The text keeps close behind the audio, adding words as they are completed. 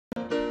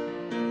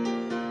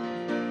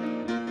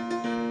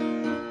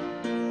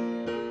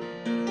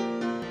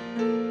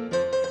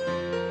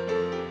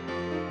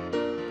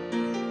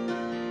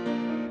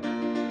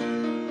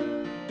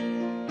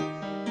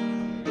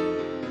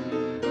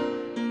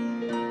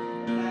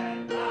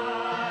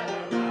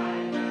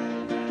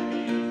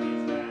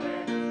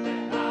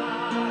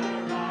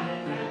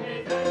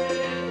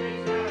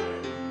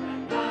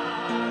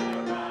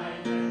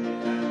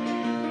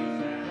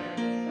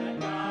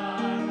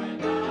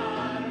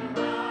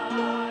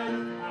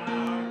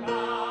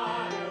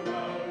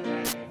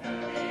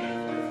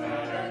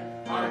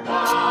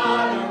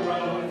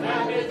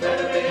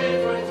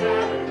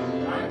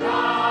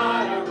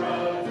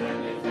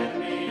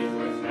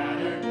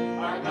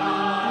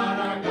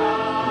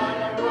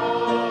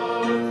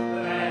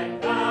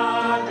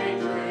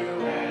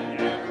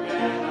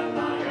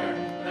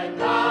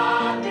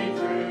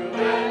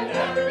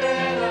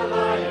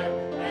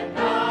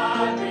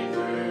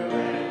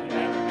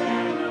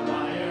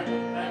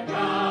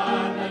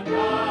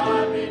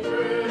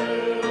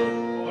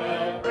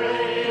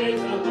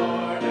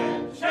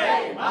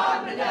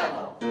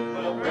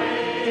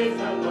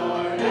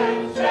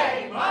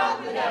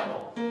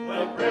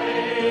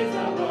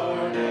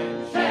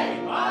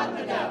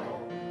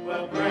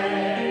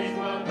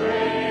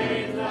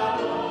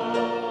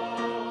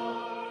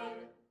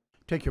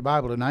Take your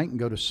Bible tonight and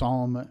go to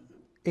Psalm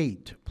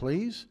 8,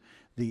 please.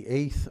 The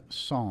 8th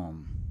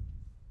Psalm.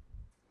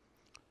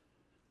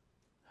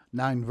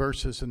 9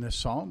 verses in this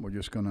psalm. We're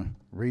just going to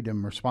read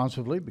them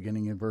responsively,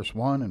 beginning in verse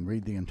 1 and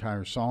read the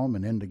entire psalm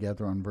and end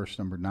together on verse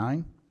number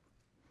 9.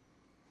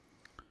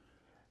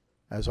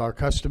 As our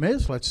custom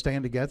is, let's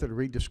stand together to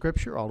read the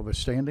scripture. All of us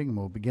standing, and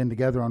we'll begin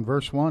together on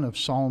verse 1 of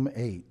Psalm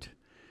 8.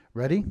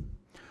 Ready?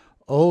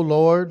 O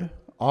Lord,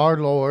 our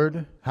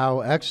Lord, how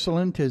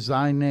excellent is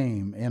thy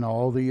name in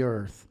all the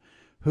earth,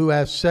 who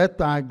has set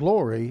thy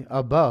glory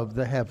above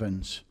the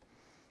heavens.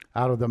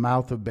 Out of the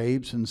mouth of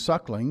babes and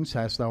sucklings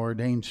hast thou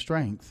ordained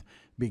strength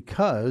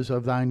because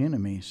of thine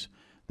enemies,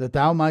 that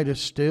thou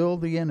mightest still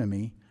the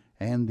enemy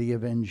and the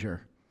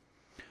avenger.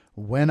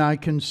 When I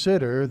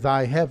consider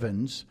thy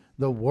heavens,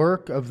 the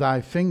work of thy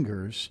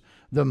fingers,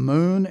 the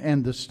moon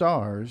and the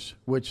stars,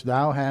 which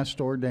thou hast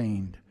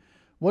ordained.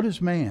 What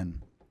is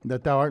man,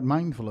 that thou art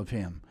mindful of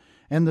him,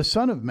 and the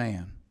Son of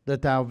Man,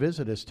 that thou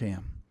visitest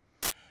him?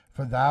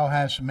 For thou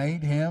hast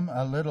made him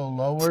a little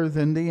lower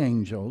than the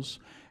angels,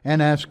 and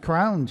hast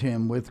crowned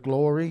him with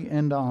glory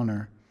and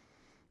honor.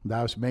 Thou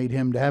hast made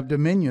him to have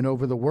dominion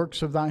over the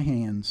works of thy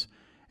hands,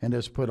 and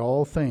hast put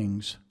all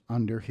things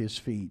under his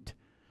feet.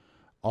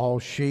 All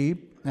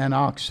sheep and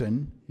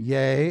oxen,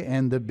 yea,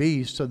 and the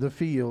beasts of the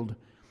field,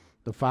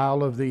 the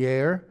fowl of the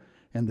air,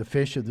 and the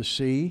fish of the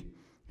sea,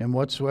 and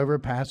whatsoever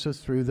passeth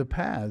through the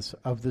paths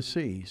of the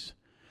seas.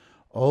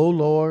 O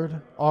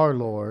Lord, our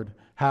Lord,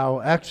 how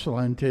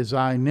excellent is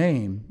thy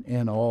name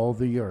in all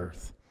the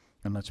earth.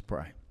 And let's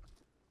pray.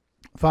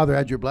 Father,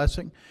 add your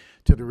blessing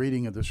to the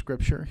reading of the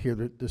scripture here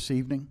this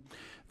evening.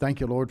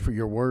 Thank you, Lord, for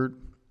your word.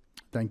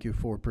 Thank you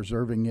for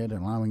preserving it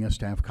and allowing us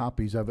to have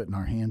copies of it in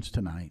our hands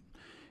tonight.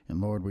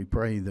 And Lord, we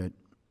pray that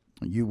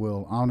you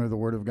will honor the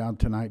word of God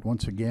tonight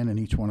once again in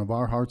each one of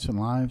our hearts and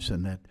lives,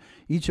 and that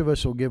each of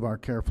us will give our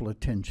careful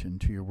attention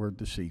to your word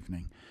this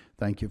evening.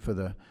 Thank you for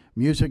the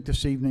music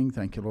this evening.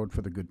 Thank you, Lord,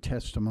 for the good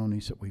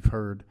testimonies that we've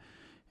heard.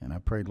 And I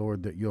pray,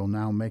 Lord, that you'll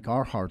now make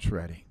our hearts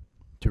ready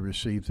to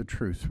receive the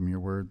truth from your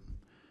word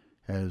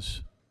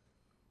as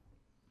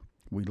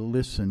we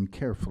listen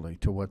carefully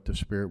to what the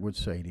Spirit would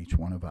say to each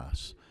one of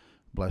us.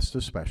 Bless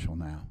the special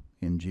now.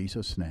 In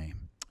Jesus'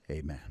 name,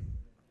 amen.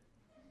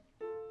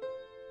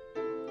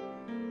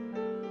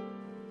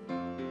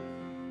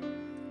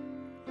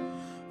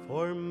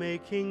 For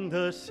making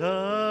the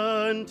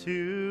sun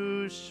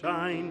to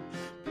shine,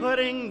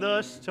 putting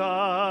the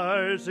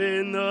stars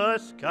in the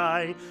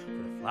sky, for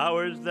the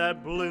flowers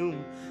that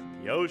bloom,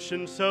 the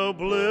ocean so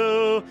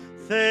blue,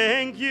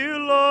 thank you,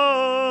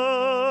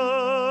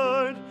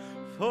 Lord.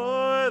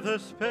 For the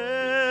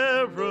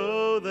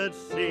sparrow that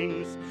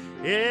sings,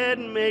 it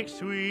makes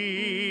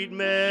sweet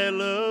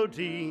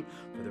melody,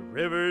 for the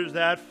rivers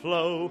that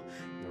flow,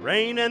 the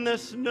rain and the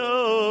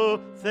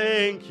snow,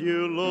 thank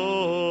you,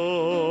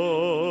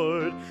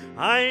 Lord.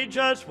 I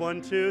just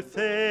want to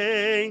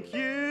thank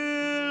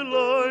you,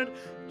 Lord.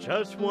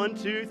 Just want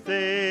to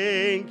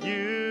thank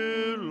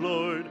you,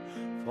 Lord,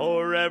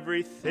 for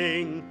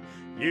everything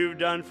you've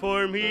done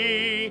for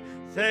me.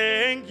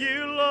 Thank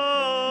you, Lord.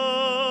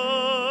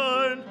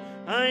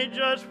 I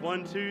just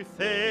want to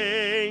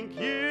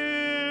thank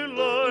you,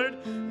 Lord.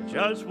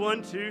 Just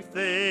want to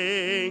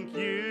thank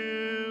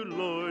you,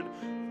 Lord,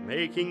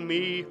 making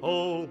me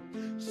whole,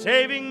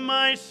 saving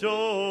my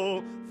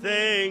soul.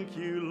 Thank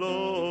you,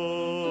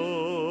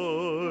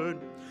 Lord,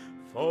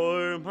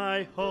 for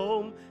my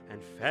home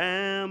and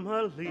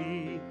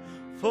family,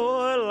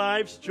 for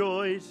life's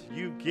joys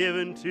you've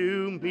given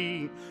to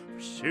me,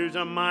 for shoes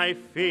on my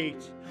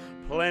feet,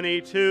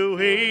 plenty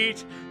to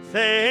eat.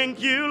 Thank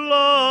you,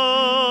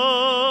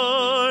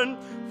 Lord,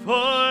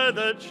 for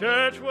the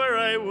church where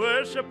I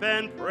worship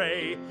and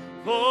pray,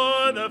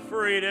 for the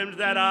freedoms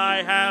that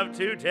I have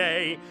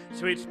today.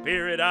 Sweet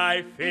Spirit,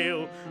 I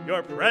feel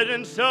your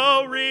presence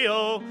so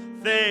real.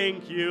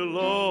 Thank you,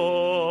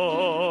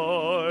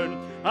 Lord.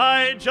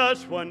 I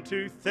just want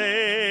to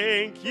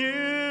thank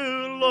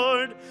you,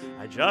 Lord.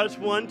 I just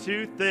want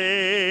to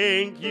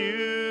thank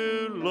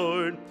you,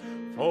 Lord,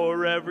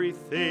 for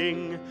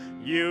everything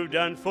you've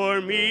done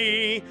for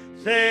me.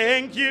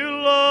 Thank you,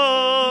 Lord.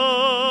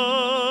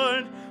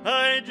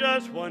 I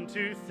just want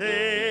to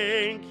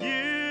thank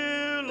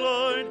you,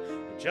 Lord.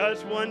 I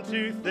just want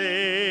to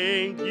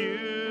thank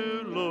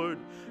you, Lord,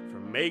 for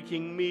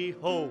making me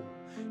whole,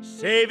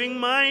 saving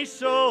my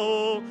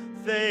soul.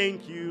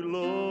 Thank you,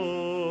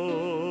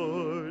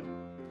 Lord,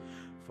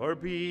 for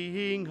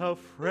being a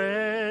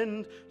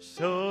friend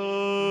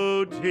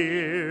so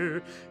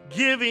dear,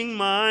 giving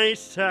my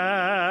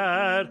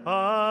sad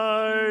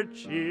heart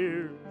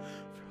cheer,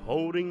 for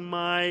holding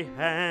my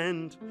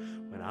hand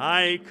when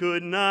I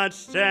could not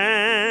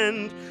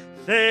stand.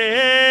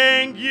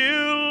 Thank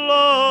you,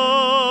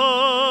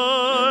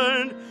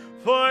 Lord,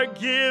 for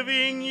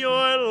giving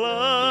your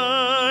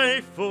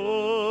life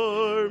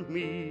for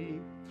me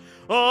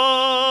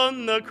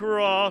on the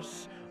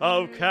cross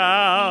of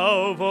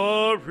Calvary,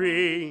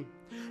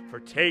 for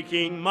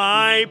taking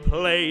my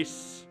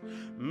place,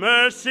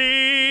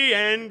 mercy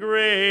and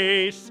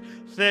grace.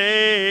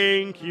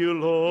 thank you,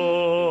 Lord.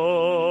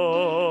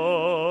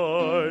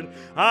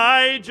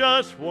 I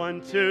just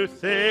want to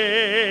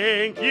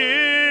thank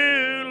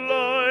you,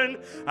 Lord.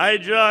 I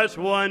just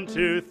want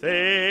to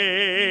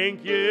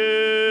thank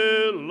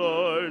you,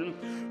 Lord,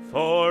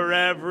 for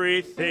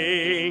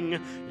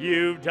everything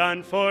you've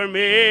done for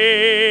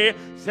me.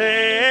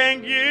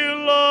 Thank you,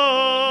 Lord.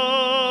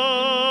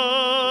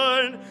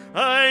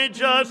 I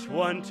just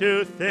want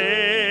to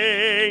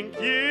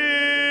thank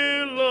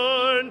you,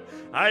 Lord.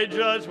 I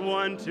just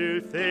want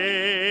to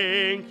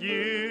thank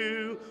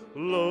you,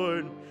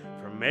 Lord,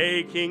 for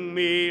making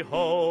me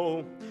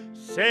whole,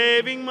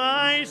 saving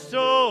my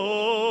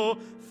soul.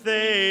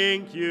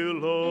 Thank you,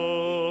 Lord.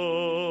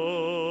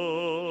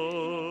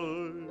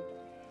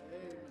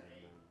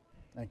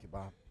 Thank you,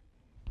 Bob.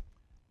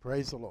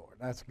 Praise the Lord.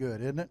 That's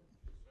good, isn't it?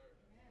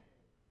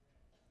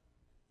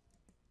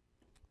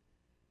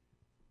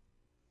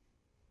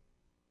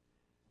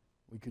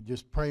 We could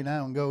just pray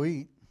now and go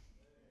eat.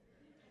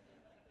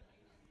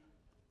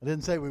 I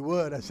didn't say we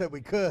would. I said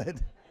we could.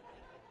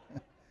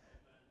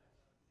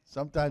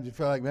 Sometimes you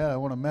feel like, man, I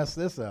want to mess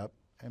this up.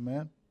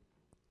 Amen.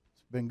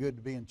 It's been good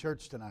to be in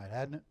church tonight,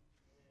 hasn't it?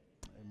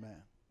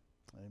 Amen.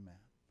 Amen.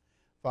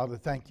 Father,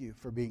 thank you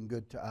for being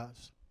good to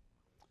us.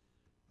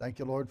 Thank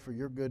you, Lord, for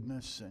your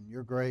goodness and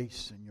your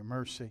grace and your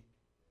mercy.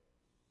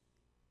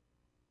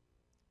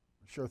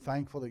 We're sure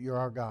thankful that you're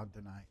our God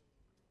tonight.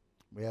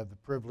 We have the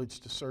privilege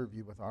to serve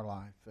you with our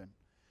life. And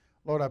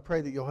Lord, I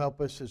pray that you'll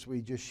help us as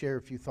we just share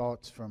a few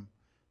thoughts from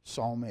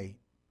Psalm 8.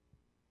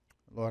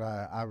 Lord,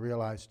 I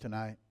realize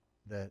tonight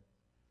that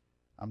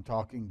I'm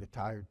talking to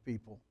tired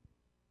people,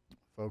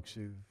 folks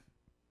who've,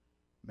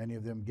 many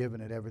of them,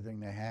 given it everything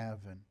they have,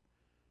 and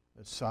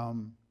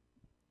some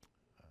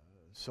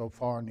so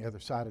far on the other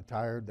side of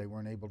tired, they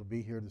weren't able to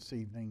be here this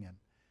evening, and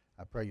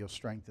I pray you'll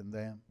strengthen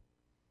them.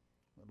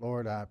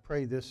 Lord, I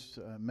pray this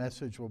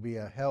message will be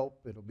a help.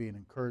 It'll be an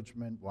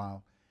encouragement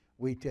while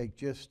we take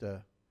just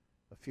a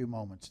few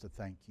moments to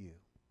thank you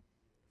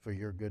for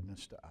your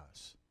goodness to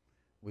us.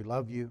 We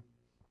love you,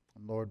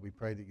 and Lord, we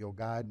pray that you'll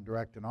guide and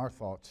direct in our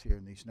thoughts here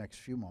in these next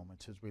few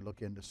moments as we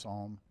look into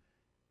Psalm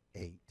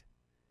 8.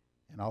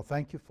 And I'll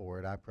thank you for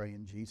it, I pray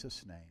in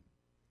Jesus' name.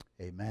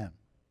 Amen.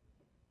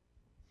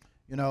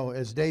 You know,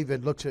 as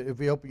David looks at, if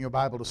we open your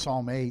Bible to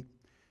Psalm 8,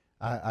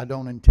 I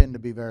don't intend to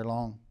be very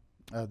long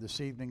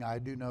this evening. I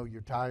do know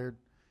you're tired.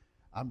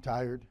 I'm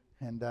tired,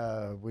 and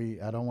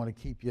I don't want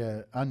to keep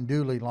you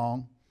unduly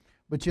long.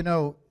 But you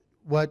know,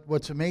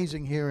 what's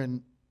amazing here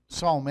in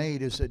Psalm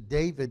 8 is that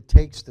David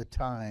takes the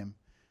time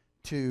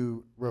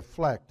to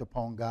reflect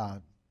upon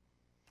God.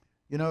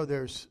 You know,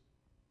 there's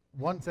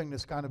one thing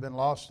that's kind of been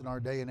lost in our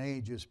day and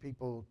age is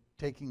people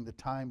taking the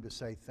time to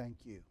say thank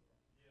you.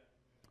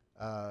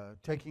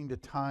 Taking the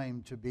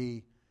time to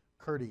be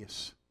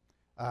courteous,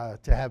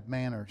 to have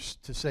manners,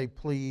 to say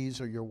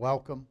please or you're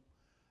welcome.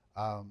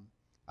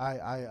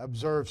 I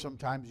observe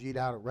sometimes you eat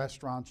out at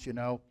restaurants, you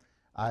know.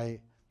 I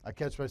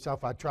catch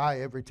myself, I try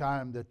every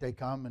time that they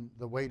come and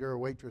the waiter or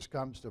waitress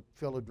comes to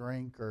fill a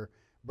drink or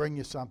bring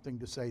you something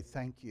to say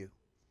thank you.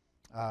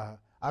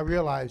 I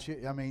realize,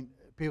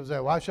 people say,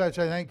 why should I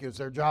say thank you? It's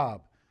their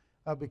job.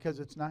 Because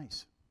it's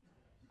nice.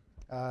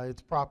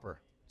 It's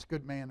proper. It's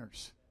good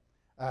manners.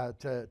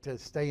 To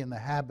stay in the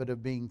habit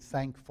of being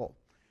thankful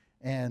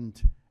and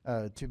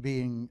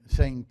to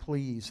saying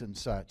please and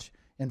such.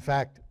 In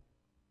fact,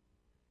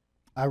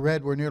 I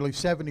read where nearly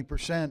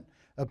 70%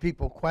 of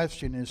people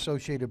questioned an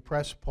Associated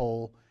Press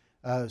poll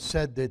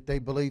said that they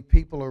believe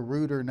people are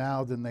ruder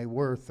now than they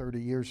were 30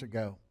 years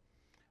ago.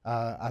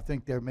 I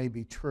think that may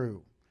be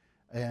true.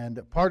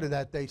 And part of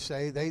that, they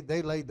say,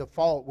 they laid the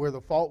fault where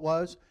the fault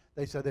was.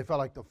 They said they felt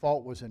like the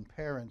fault was in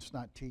parents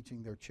not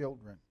teaching their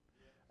children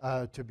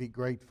to be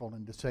grateful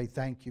and to say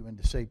thank you and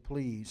to say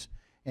please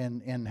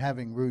and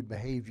having rude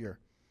behavior.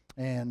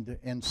 And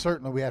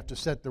certainly we have to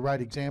set the right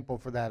example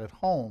for that at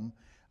home.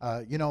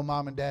 You know,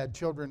 mom and dad,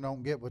 children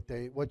don't get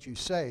what you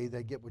say,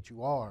 they get what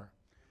you are.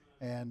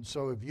 And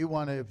so if you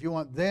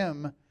want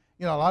them,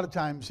 you know, a lot of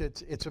times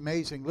it's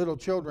amazing. Little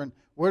children,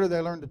 where do they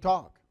learn to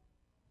talk?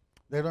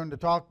 They learn to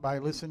talk by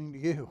listening to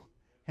you.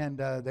 And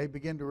they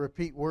begin to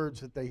repeat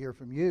words that they hear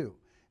from you.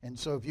 And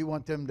so if you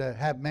want them to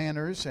have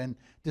manners and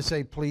to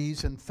say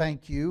please and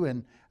thank you,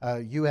 and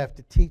you have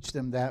to teach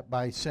them that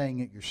by saying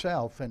it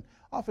yourself. And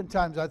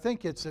oftentimes I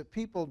think it's that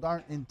people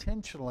aren't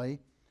intentionally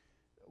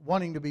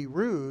wanting to be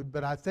rude,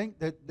 but I think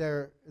that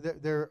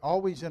they're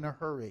always in a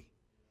hurry.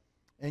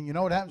 And you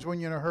know what happens when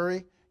you're in a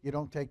hurry? You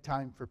don't take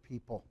time for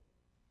people.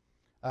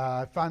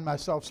 I find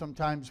myself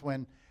sometimes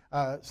when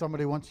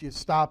somebody wants you to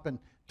stop and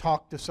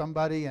talk to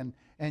somebody, and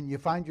you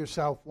find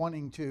yourself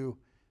wanting to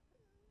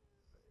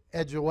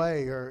edge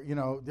away, or, you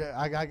know,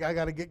 I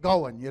got to get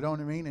going, you know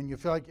what I mean? And you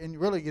feel like, and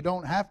really you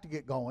don't have to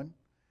get going,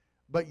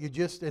 but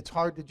it's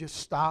hard to just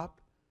stop,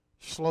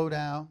 slow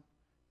down,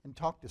 and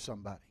talk to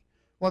somebody.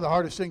 One of the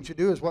hardest things you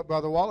do is what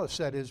Brother Wallace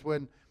said, is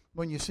when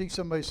you see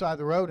somebody side of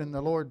the road and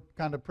the Lord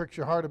kind of pricks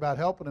your heart about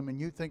helping them, and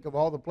you think of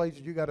all the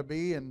places you got to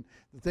be and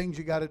the things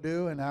you got to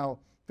do and how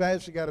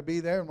fast you got to be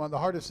there. And one of the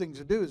hardest things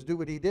to do is do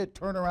what he did,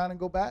 turn around and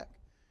go back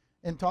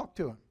and talk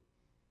to him.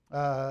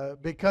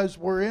 Because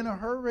we're in a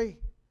hurry.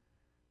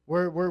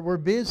 We're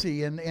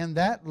busy, and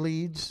that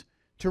leads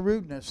to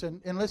rudeness.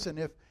 And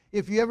listen,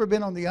 if you ever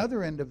been on the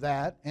other end of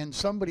that and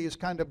somebody has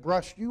kind of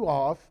brushed you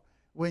off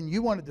when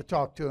you wanted to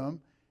talk to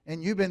them,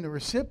 and you've been the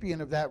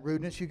recipient of that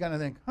rudeness, you kind of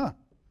think,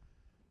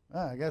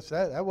 I guess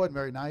that wasn't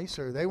very nice,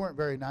 or they weren't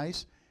very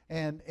nice.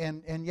 And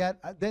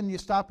yet then you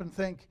stop and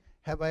think,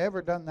 have I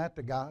ever done that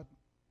to God?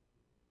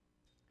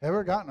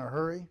 Ever got in a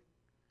hurry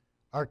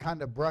or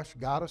kind of brushed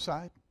God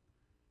aside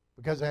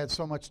because I had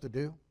so much to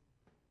do?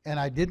 And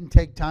I didn't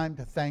take time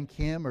to thank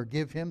Him or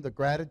give Him the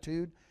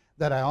gratitude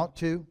that I ought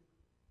to?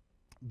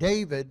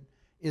 David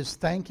is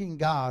thanking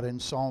God in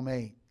Psalm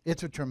 8.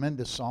 It's a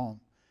tremendous psalm.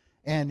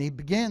 And he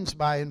begins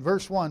in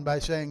verse 1 by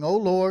saying, O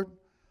Lord,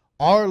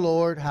 our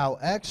Lord, how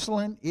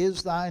excellent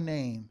is thy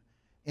name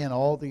in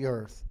all the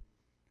earth,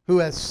 who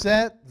hath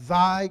set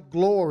thy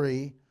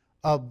glory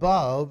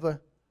above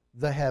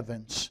the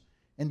heavens.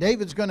 And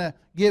David's going to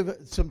give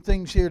some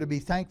things here to be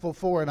thankful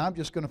for, and I'm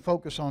just going to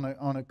focus on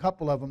a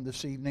couple of them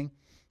this evening,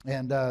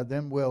 and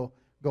then we'll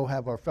go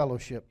have our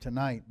fellowship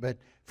tonight. But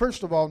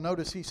first of all,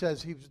 notice he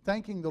says he's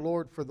thanking the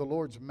Lord for the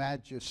Lord's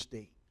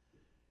majesty.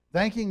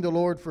 Thanking the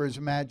Lord for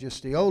His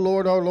majesty. O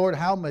Lord, our Lord,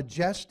 how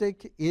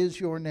majestic is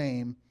your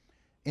name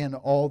in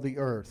all the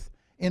earth.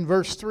 In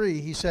verse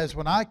 3, he says,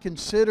 when I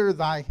consider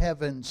thy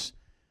heavens,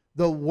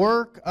 the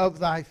work of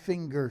thy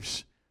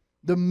fingers,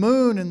 the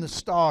moon and the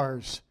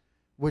stars,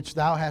 which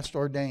thou hast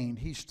ordained.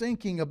 He's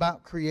thinking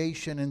about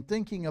creation and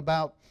thinking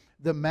about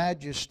the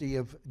majesty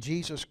of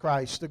Jesus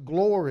Christ, the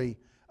glory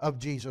of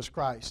Jesus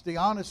Christ. The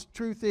honest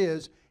truth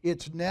is,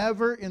 it's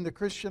never in the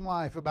Christian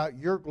life about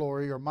your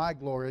glory or my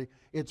glory.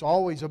 It's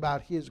always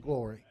about His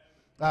glory.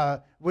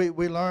 We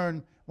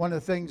learn one of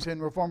the things in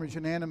Reformers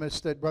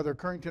Unanimous that Brother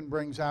Currington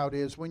brings out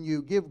is when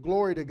you give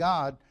glory to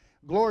God,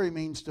 glory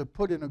means to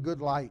put in a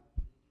good light.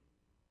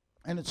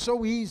 And it's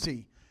so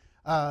easy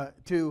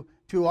to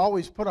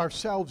always put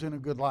ourselves in a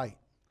good light.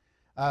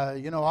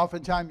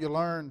 Oftentimes you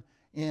learn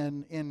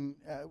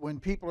when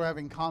people are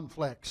having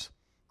conflicts,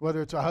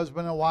 whether it's a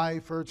husband and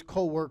wife, or it's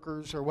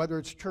co-workers, or whether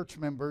it's church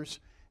members,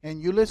 and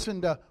you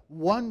listen to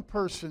one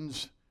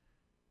person's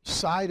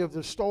side of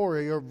the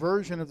story or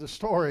version of the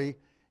story,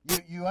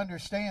 you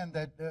understand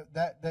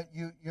that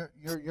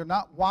you're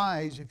not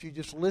wise if you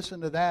just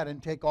listen to that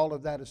and take all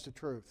of that as the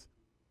truth.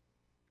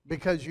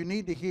 Because you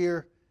need to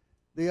hear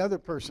the other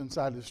person's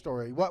side of the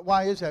story.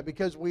 Why is that?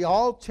 Because we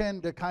all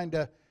tend to kind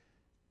of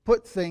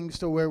put things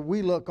to where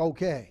we look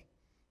okay,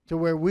 to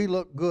where we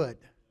look good.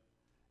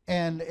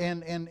 And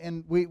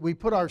we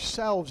put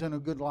ourselves in a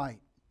good light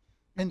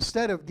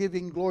instead of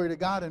giving glory to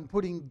God and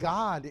putting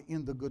God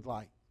in the good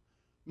light,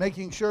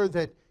 making sure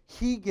that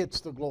He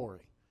gets the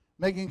glory,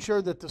 making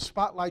sure that the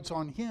spotlight's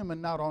on Him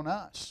and not on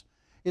us.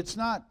 It's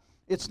not.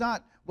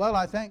 Well,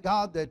 I thank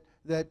God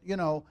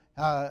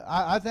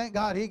I thank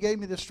God He gave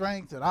me the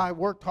strength, that I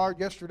worked hard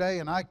yesterday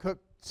and I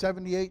cooked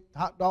 78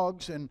 hot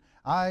dogs and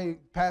I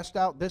passed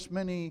out this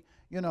many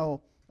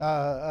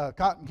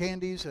cotton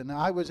candies, and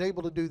I was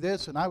able to do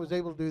this, and I was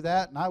able to do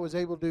that, and I was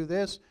able to do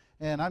this,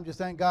 and I'm just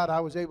thank God I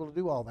was able to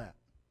do all that.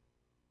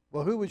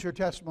 Well, who was your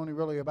testimony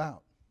really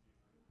about?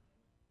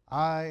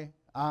 I,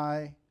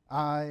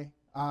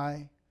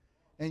 and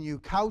you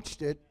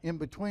couched it in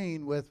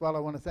between with, well, I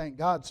want to thank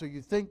God. So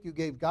you think you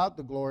gave God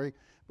the glory,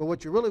 but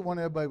what you really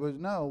wanted everybody to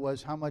know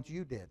was how much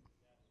you did.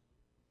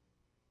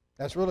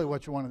 That's really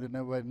what you wanted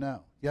everybody to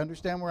know. You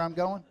understand where I'm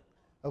going?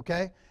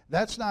 Okay?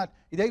 That's not,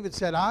 David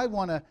said, I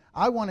want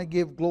to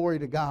give glory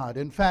to God.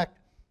 In fact,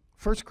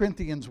 1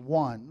 Corinthians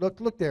 1,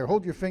 look there,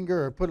 hold your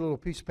finger or put a little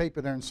piece of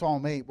paper there in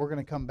Psalm 8. We're going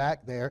to come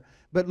back there.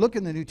 But look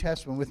in the New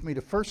Testament with me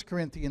to 1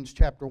 Corinthians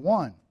chapter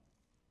 1.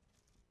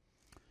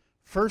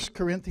 1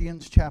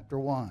 Corinthians chapter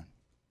 1.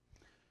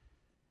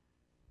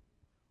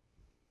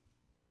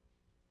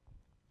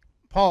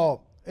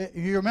 Paul,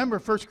 you remember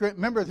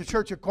the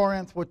church of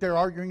Corinth, what they're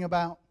arguing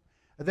about?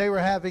 They were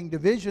having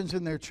divisions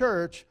in their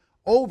church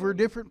over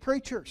different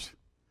preachers.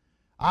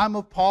 I'm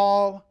of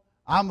Paul,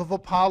 I'm of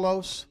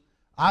Apollos,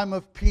 I'm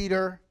of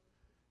Peter,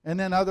 and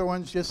then other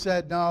ones just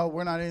said, no,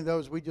 we're not any of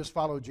those, we just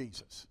follow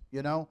Jesus,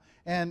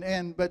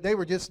 but they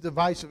were just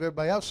divisive of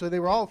everybody else, so they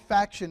were all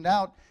factioned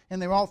out,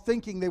 and they were all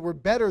thinking they were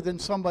better than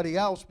somebody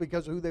else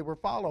because of who they were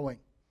following.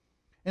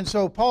 And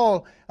so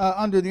Paul,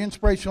 under the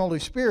inspiration of the Holy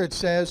Spirit,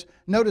 says,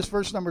 notice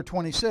verse number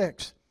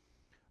 26,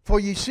 for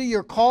ye see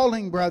your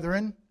calling,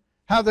 brethren,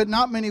 how that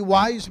not many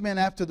wise men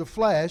after the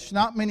flesh,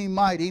 not many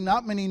mighty,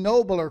 not many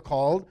noble are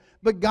called,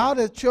 but God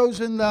hath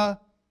chosen the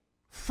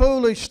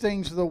foolish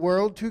things of the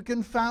world to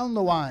confound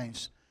the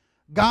wise.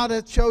 God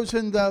hath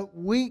chosen the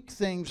weak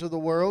things of the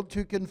world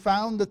to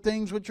confound the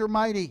things which are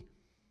mighty.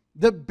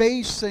 The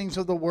base things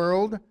of the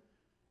world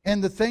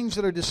and the things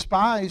that are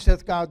despised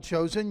hath God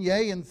chosen,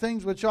 yea, and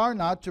things which are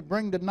not, to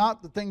bring to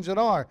naught the things that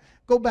are.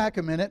 Go back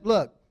a minute.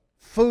 Look.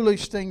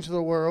 Foolish things of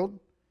the world,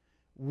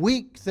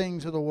 weak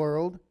things of the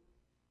world,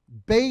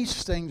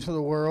 base things of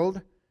the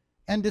world,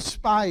 and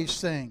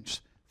despised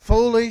things.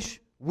 Foolish,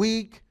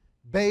 weak,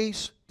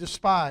 base,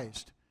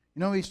 despised.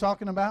 You know who he's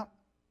talking about?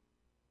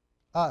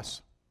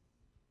 Us.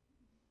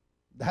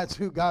 That's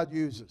who God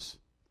uses.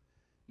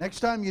 Next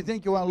time you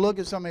think you want to look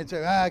at somebody and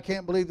say, I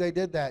can't believe they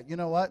did that. You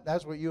know what?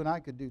 That's what you and I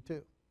could do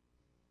too.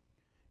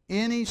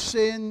 Any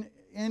sin,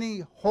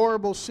 any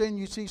horrible sin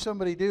you see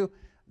somebody do,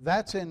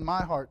 that's in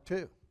my heart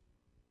too.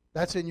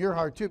 That's in your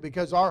heart too,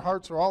 because our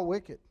hearts are all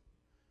wicked.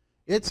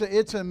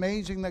 It's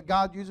amazing that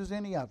God uses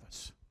any of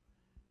us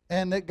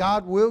and that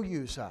God will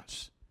use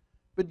us.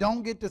 But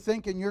don't get to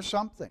thinking you're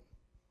something.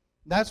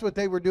 That's what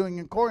they were doing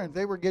in Corinth.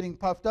 They were getting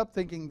puffed up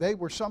thinking they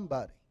were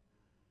somebody.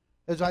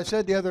 As I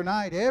said the other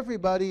night,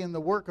 everybody in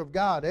the work of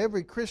God,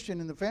 every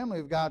Christian in the family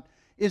of God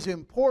is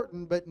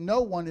important, but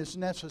no one is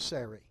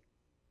necessary.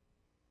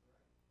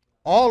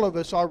 All of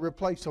us are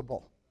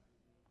replaceable.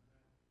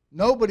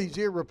 Nobody's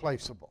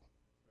irreplaceable.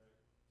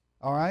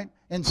 All right?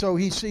 And so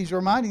he's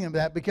reminding them of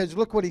that, because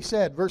look what he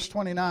said, verse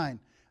 29.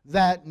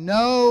 That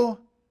no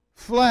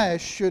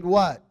flesh should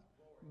what?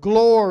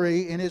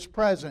 Glory in his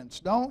presence.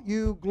 Don't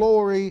you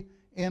glory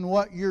in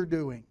what you're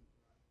doing.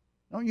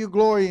 Don't you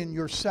glory in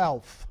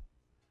yourself.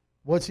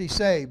 What's he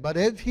say? But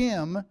of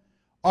him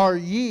are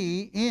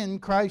ye in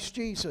Christ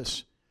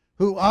Jesus,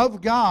 who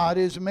of God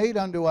is made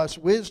unto us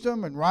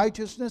wisdom and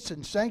righteousness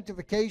and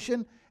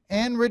sanctification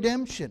and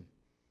redemption.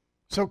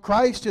 So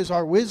Christ is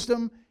our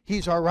wisdom,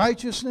 He's our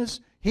righteousness,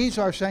 He's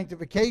our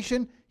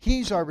sanctification,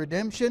 He's our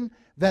redemption,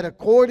 that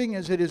according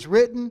as it is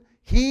written,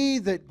 he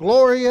that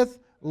glorieth,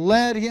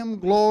 let him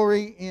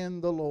glory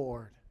in the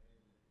Lord.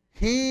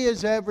 He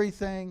is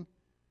everything,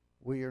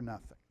 we are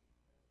nothing.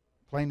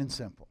 Plain and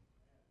simple.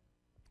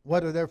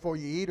 Whether therefore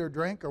you eat or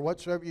drink or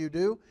whatsoever you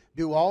do,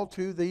 do all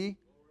to the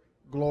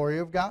glory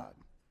of God.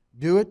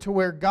 Do it to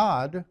where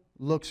God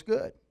looks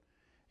good.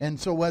 And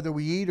so whether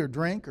we eat or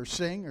drink or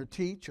sing or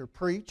teach or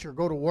preach or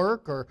go to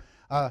work or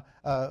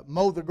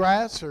mow the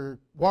grass or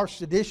wash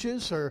the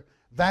dishes or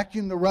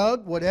vacuum the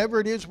rug, whatever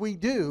it is we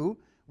do,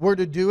 we're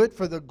to do it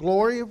for the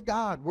glory of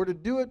God. We're to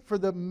do it for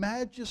the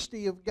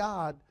majesty of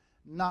God,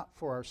 not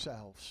for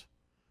ourselves.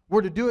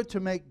 We're to do it to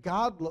make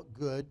God look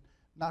good,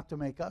 not to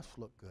make us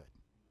look good.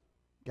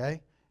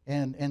 Okay?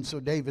 And so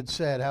David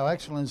said, how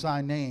excellent is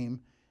thy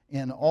name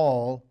in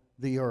all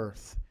the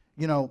earth.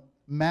 You know,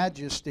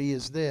 majesty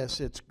is this.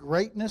 It's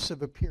greatness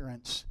of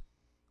appearance.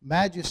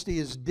 Majesty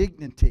is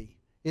dignity.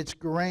 It's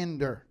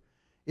grandeur.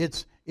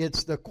 It's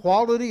the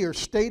quality or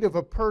state of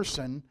a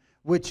person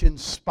which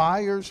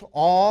inspires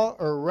awe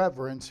or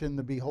reverence in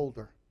the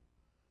beholder.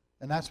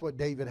 And that's what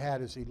David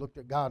had as he looked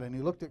at God and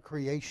he looked at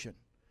creation.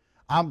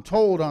 I'm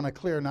told on a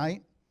clear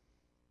night,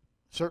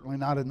 certainly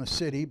not in the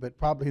city, but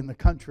probably in the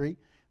country,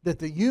 that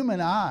the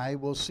human eye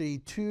will see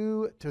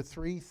 2,000 to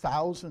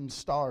 3,000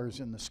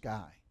 stars in the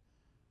sky,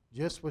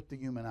 just with the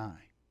human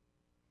eye.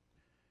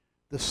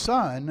 The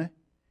sun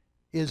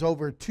is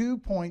over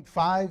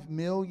 2.5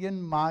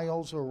 million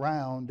miles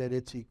around at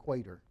its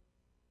equator.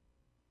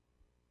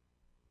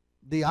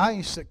 The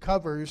ice that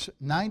covers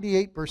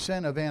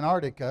 98% of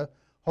Antarctica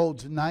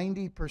holds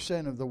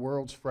 90% of the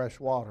world's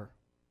fresh water.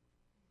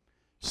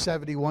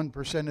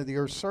 71% of the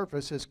Earth's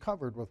surface is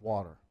covered with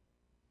water.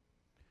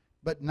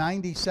 But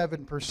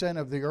 97%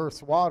 of the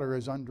Earth's water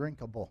is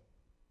undrinkable.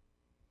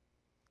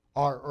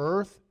 Our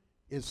Earth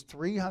is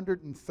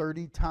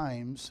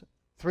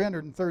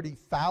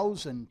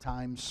 330,000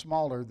 times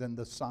smaller than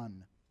the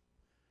sun.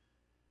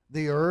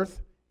 The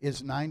Earth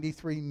is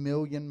 93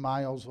 million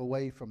miles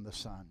away from the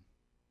sun.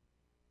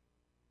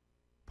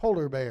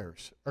 Polar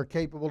bears are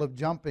capable of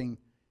jumping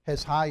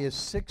as high as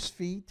 6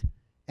 feet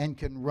and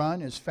can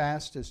run as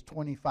fast as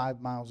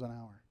 25 miles an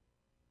hour.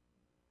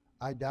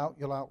 I doubt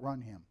you'll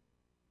outrun him.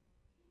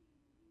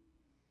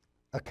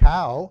 A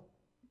cow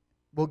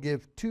will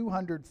give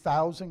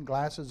 200,000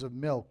 glasses of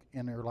milk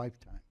in her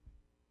lifetime.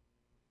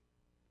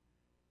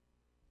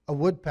 A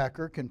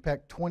woodpecker can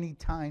peck 20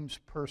 times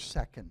per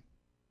second.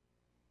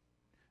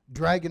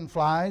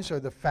 Dragonflies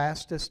are the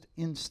fastest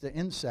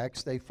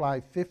insects. They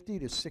fly 50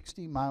 to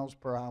 60 miles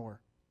per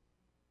hour.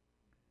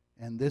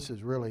 And this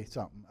is really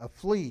something. A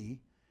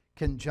flea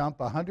can jump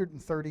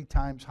 130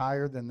 times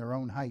higher than their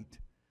own height.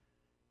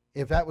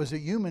 If that was a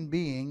human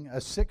being, a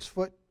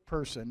 6-foot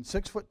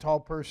tall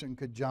person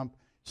could jump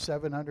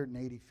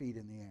 780 feet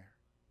in the air.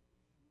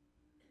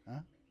 Huh?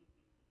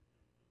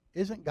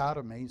 Isn't God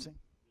amazing?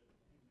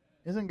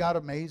 Isn't God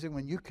amazing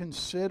when you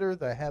consider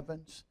the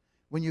heavens,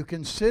 when you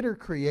consider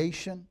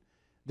creation,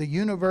 the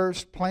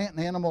universe, plant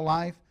and animal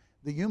life,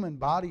 the human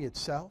body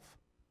itself?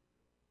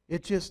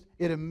 It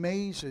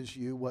amazes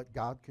you what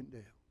God can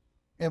do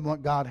and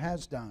what God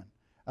has done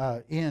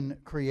in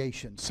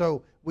creation.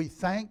 So we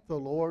thank the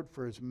Lord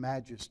for His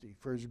majesty,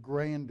 for His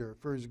grandeur,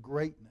 for His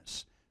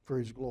greatness, for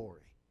His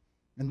glory.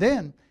 And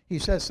then he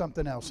says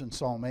something else in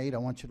Psalm 8. I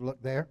want you to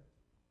look there.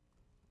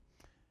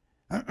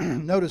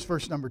 Notice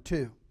verse number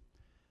 2.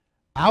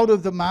 Out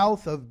of the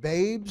mouth of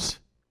babes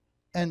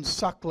and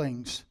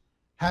sucklings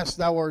hast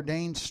thou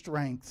ordained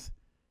strength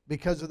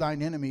because of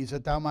thine enemies,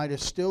 that thou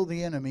mightest still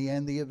the enemy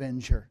and the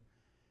avenger.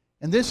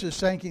 And this is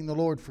thanking the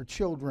Lord for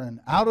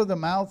children. Out of the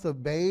mouth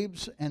of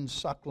babes and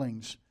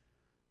sucklings.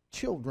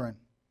 children.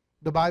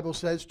 The Bible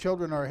says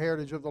children are a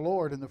heritage of the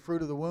Lord, and the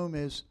fruit of the womb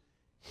is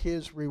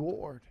His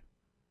reward.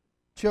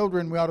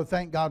 Children, we ought to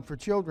thank God for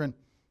children.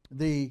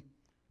 The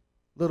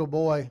little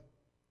boy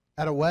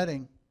at a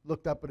wedding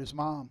looked up at his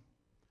mom,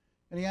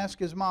 and he asked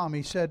his mom,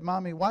 he said,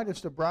 "Mommy, why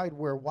does the bride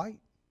wear white?"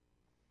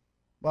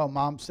 Well,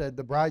 Mom said,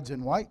 "The bride's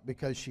in white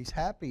because she's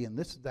happy, and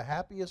this is the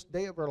happiest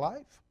day of her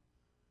life."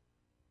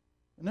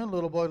 And then the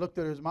little boy looked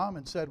at his mom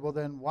and said, "Well,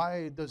 then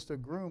why does the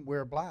groom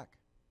wear black?"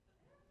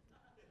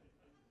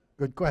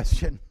 Good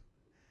question.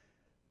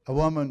 A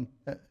woman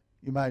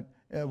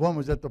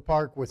was at the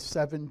park with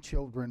 7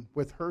 children,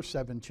 with her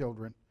 7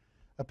 children.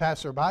 A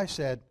passerby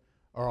said,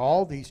 "Are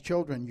all these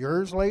children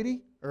yours,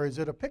 lady, or is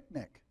it a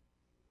picnic?"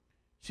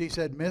 She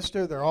said,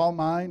 "Mister, they're all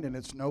mine, and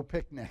it's no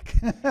picnic."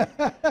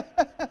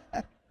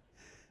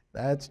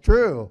 That's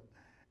true.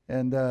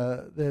 And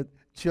the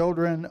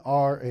children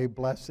are a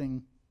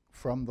blessing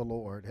from the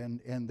Lord,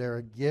 and they're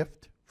a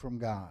gift from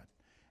God.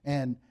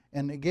 And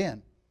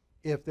again,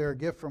 if they're a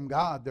gift from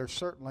God, they're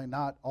certainly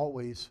not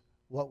always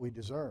what we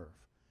deserve.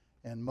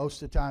 And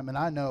most of the time, and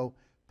I know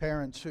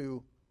parents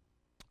who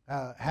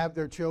have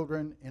their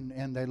children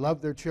and they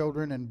love their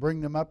children and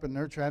bring them up and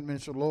nurture and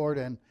administer the Lord,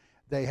 and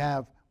they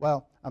have,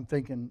 well, I'm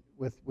thinking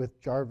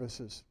with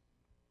Jarvis's,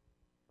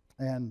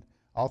 and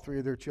all 3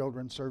 of their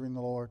children serving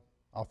the Lord,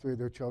 all 3 of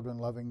their children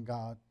loving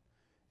God,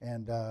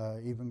 and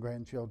even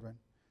grandchildren.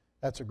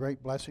 That's a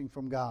great blessing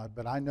from God.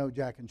 But I know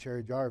Jack and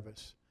Sherry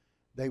Jarvis,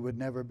 they would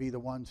never be the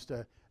ones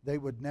they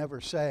would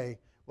never say,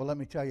 "Well, let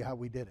me tell you how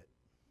we did it."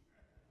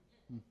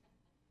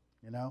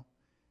 You know,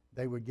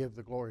 they would give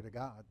the glory to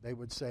God. They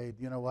would say,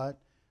 "You know what?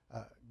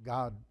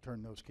 God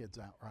turned those kids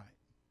out right."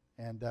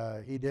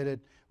 And He did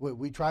it.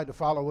 We tried to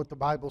follow what the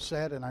Bible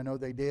said, and I know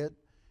they did,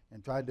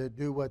 and tried to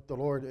do what the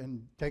Lord,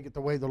 and take it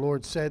the way the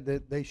Lord said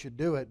that they should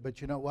do it. But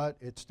you know what?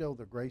 It's still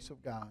the grace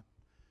of God.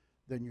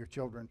 Then your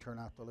children turn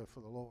out to live for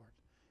the Lord.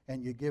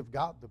 And you give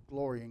God the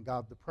glory and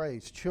God the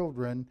praise.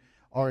 Children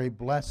are a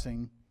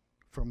blessing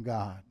from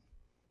God.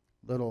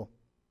 Little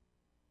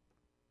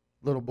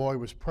boy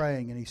was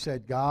praying, and he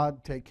said,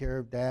 "God, take care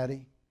of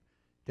Daddy,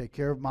 take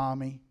care of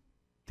Mommy,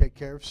 take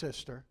care of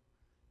Sister,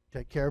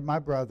 take care of my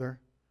brother,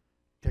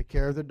 take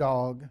care of the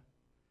dog,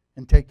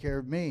 and take care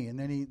of me." And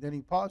then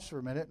he paused for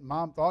a minute, and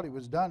Mom thought he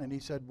was done, and he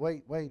said,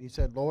 wait. He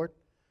said, "Lord,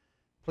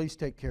 please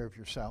take care of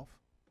yourself.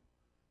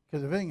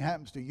 Because if anything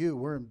happens to you,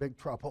 we're in big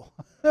trouble."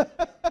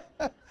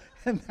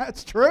 And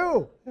that's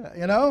true,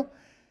 you know.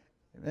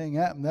 If anything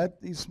happened,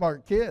 he's a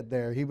smart kid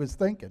there. He was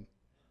thinking.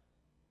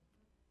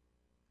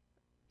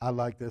 I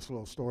like this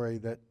little story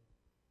that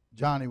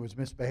Johnny was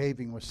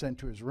misbehaving, was sent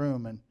to his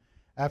room, and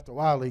after a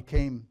while he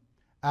came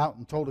out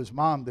and told his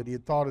mom that he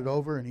had thought it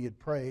over and he had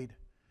prayed.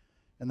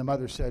 And the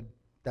mother said,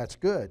 "That's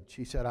good."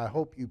 She said, "I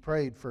hope you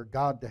prayed for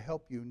God to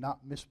help you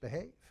not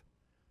misbehave.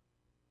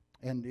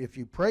 And if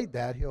you prayed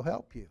that, He'll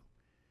help you."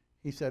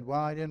 He said,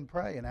 "Well, I didn't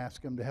pray and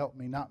ask Him to help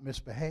me not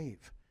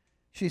misbehave."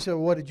 She said,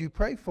 "Well, what did you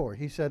pray for?"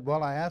 He said,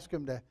 "Well, I asked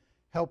Him to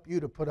help you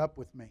to put up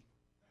with me."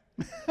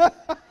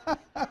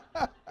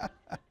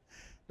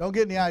 Don't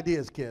get any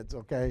ideas, kids,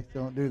 okay?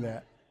 Don't do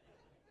that.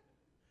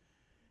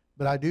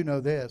 But I do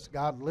know this: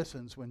 God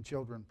listens when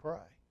children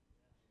pray.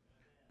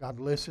 God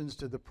listens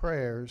to the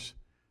prayers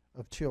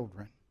of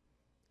children.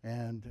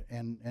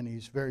 And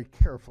He's very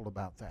careful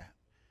about that.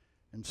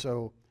 And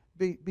so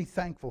be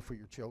thankful for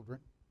your children.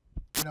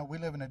 You know, we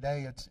live in a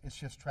day, it's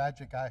just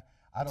tragic. I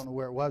don't know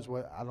where it was.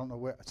 I don't know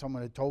where.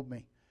 Someone had told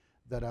me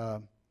that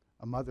a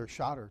mother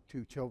shot her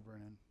 2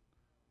 children,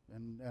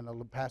 and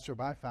a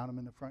passerby found them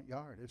in the front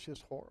yard. It's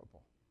just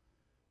horrible.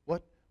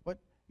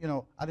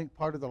 I think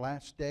part of the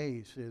last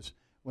days is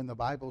when the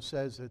Bible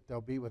says that they'll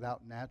be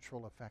without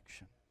natural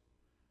affection.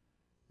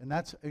 And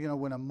that's,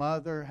 when a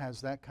mother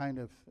has that kind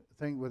of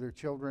thing with her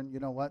children, you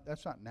know what?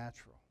 That's not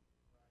natural.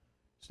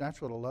 It's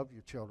natural to love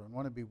your children,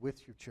 want to be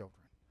with your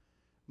children.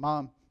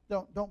 Mom,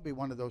 don't be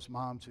one of those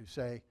moms who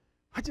say,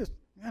 I just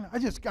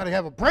got to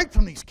have a break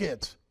from these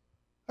kids.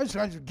 I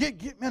just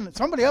get man,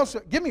 somebody else,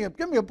 give me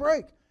a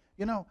break.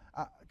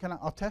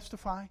 I'll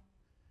testify.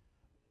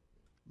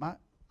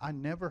 I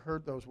never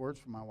heard those words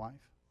from my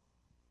wife,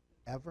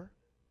 ever.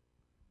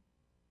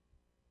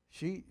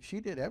 She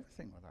did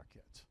everything with our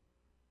kids,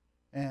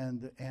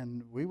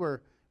 and we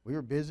were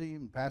busy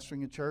and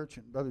pastoring a church,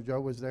 and Brother Joe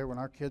was there when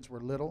our kids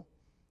were little,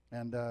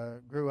 and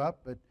grew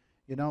up. But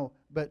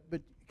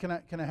can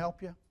I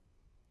help you?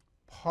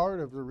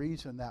 Part of the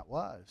reason that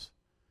was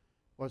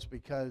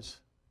because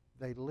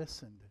they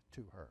listened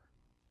to her.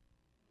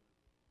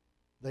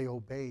 They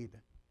obeyed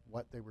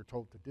what they were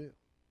told to do.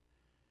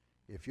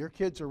 If your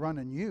kids are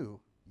running you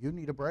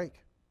need a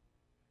break.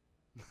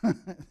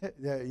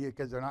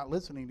 Because they're not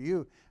listening to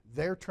you.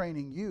 They're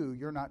training you.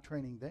 You're not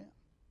training them.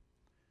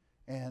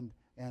 And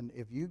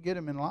if you get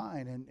them in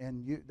line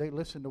and they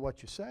listen to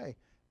what you say,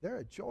 they're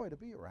a joy to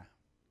be around.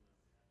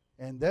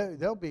 And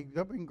they'll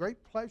bring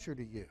great pleasure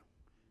to you.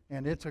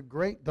 And it's a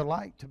great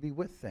delight to be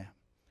with them.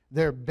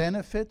 They're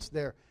benefits.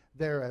 They're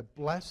a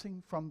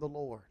blessing from the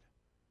Lord.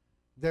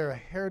 They're a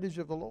heritage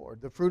of the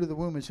Lord. The fruit of the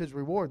womb is His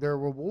reward. They're a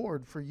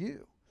reward for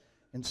you.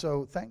 And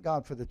so thank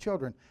God for the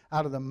children.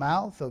 Out of the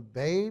mouth of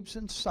babes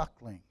and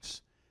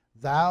sucklings,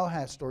 thou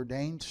hast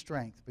ordained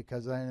strength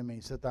because of thy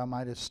enemies, that thou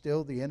mightest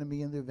still the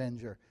enemy and the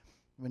avenger.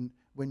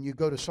 When you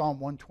go to Psalm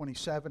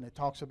 127, it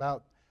talks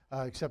about,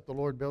 except the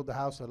Lord build the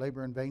house, they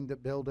labor in vain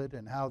that build it,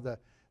 and how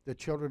the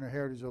children are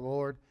heritage of the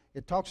Lord.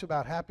 It talks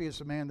about happy is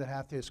the man that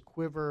hath his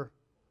quiver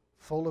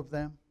full of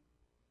them.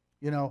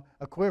 You know,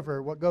 a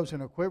quiver, what goes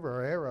in a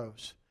quiver are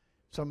arrows.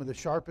 Some of the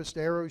sharpest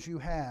arrows you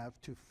have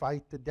to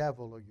fight the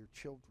devil are your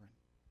children.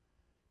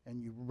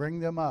 And you bring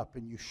them up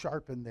and you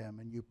sharpen them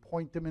and you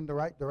point them in the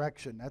right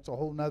direction. That's a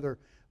whole nother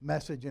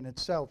message in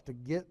itself, to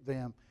get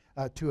them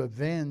to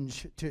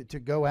avenge, to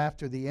go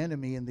after the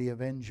enemy and the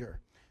avenger.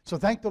 So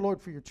thank the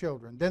Lord for your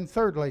children. Then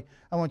thirdly,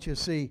 I want you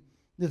to see,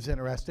 this is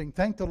interesting,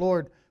 thank the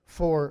Lord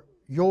for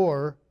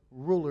your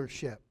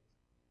rulership.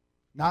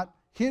 Not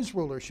his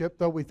rulership,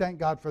 though we thank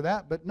God for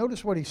that, but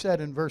notice what he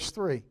said in verse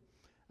 3.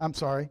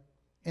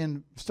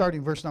 In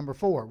starting verse number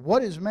 4.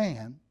 What is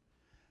man,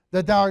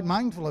 that thou art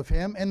mindful of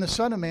him, and the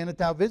Son of Man, that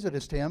thou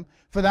visitest him?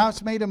 For thou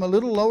hast made him a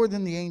little lower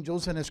than the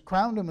angels, and hast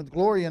crowned him with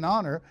glory and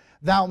honor.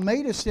 Thou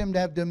madest him to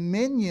have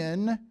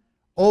dominion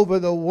over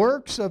the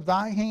works of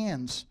thy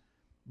hands.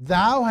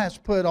 Thou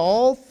hast put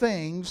all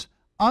things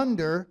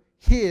under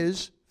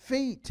his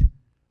feet,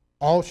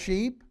 all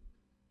sheep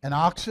and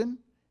oxen,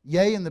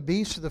 yea, and the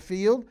beasts of the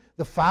field,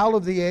 the fowl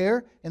of the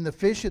air, and the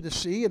fish of the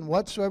sea, and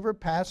whatsoever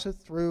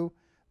passeth through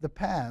the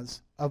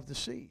paths of the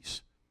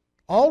seas.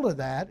 All of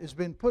that has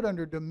been put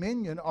under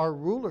dominion, our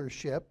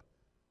rulership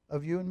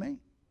of you and me.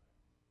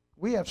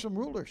 We have some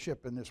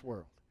rulership in this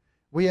world.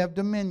 We have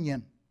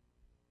dominion.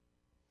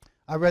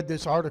 I read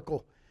this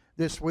article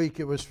this week.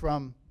 It was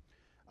from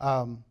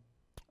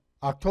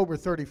October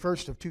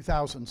 31st of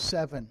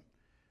 2007.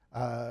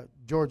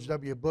 George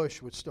W.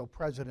 Bush was still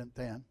president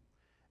then.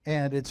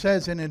 And it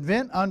says, an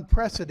event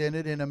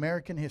unprecedented in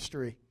American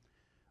history.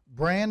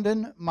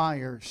 Brandon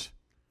Myers,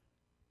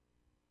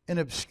 an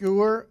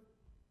obscure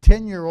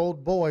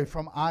 10-year-old boy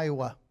from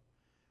Iowa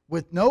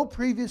with no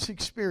previous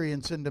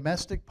experience in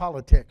domestic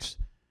politics,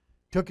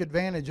 took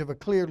advantage of a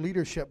clear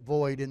leadership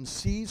void and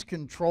seized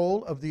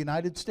control of the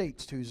United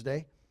States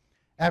Tuesday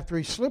after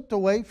he slipped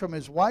away from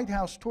his White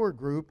House tour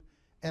group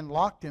and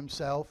locked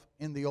himself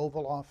in the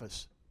Oval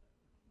Office.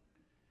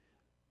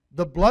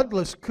 The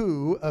bloodless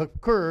coup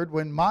occurred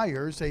when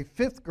Myers, a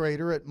fifth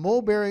grader at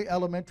Mulberry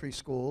Elementary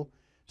School,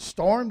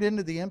 stormed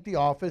into the empty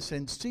office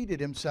and seated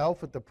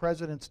himself at the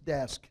president's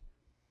desk,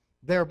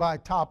 thereby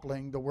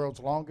toppling the world's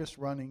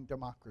longest-running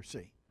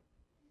democracy.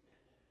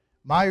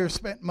 Myers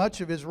spent much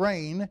of his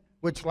reign,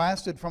 which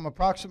lasted from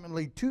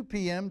approximately 2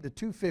 p.m. to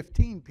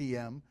 2:15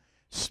 p.m.,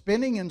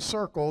 spinning in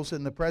circles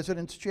in the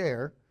president's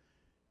chair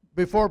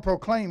before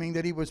proclaiming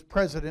that he was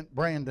President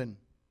Brandon,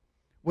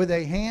 with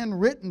a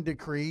handwritten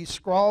decree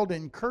scrawled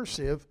in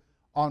cursive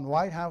on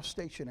White House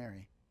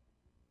stationery.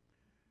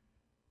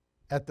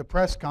 At the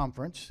press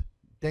conference,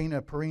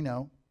 Dana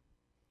Perino,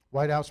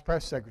 White House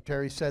press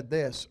secretary, said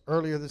this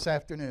earlier this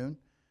afternoon: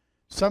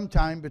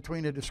 sometime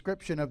between a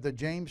description of the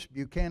James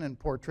Buchanan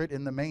portrait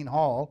in the main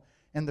hall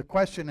and the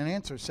question and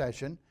answer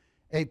session,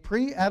 a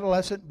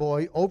pre-adolescent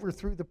boy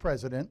overthrew the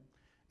president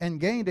and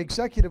gained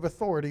executive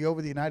authority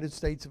over the United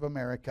States of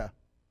America.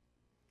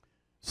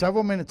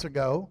 Several minutes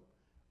ago,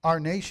 our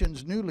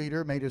nation's new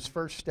leader made his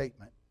first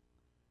statement.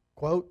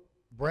 Quote,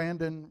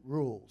 Brandon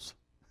rules,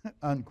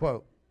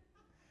 unquote.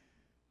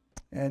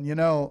 And you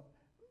know,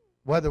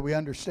 whether we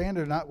understand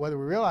it or not, whether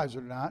we realize it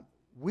or not,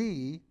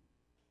 we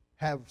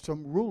have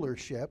some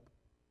rulership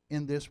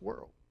in this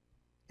world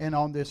and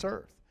on this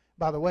earth.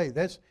 By the way,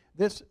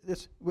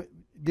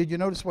 did you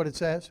notice what it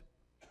says?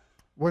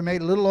 We're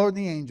made a little lower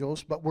than the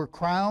angels, but we're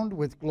crowned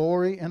with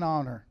glory and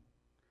honor.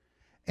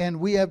 And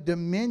we have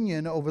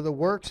dominion over the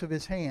works of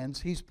his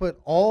hands. He's put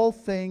all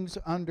things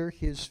under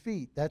his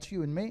feet. That's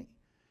you and me.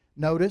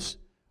 Notice,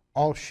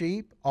 all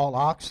sheep, all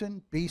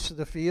oxen, beasts of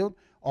the field,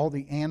 all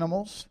the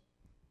animals.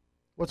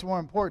 What's more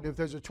important? If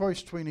there's a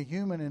choice between a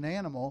human and an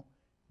animal,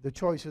 the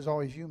choice is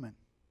always human,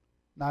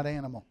 not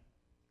animal.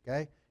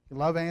 Okay? You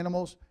love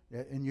animals,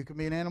 and you can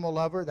be an animal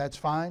lover, that's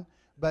fine.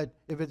 But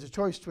if it's a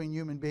choice between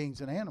human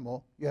beings and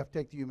animal, you have to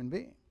take the human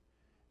being.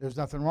 There's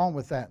nothing wrong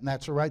with that, and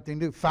that's the right thing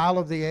to do. Fowl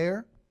of the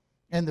air,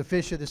 and the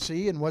fish of the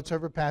sea, and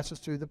whatsoever passes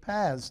through the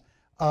paths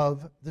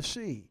of the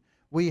sea.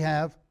 We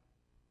have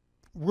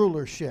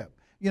rulership.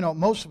 You know,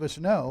 most of us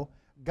know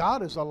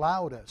God has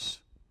allowed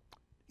us,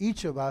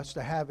 each of us,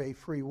 to have a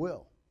free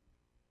will.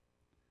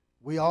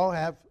 We all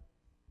have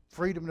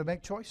freedom to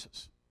make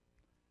choices.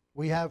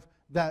 We have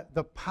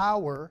the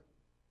power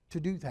to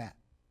do that.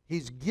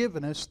 He's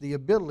given us the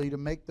ability to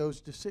make those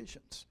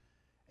decisions.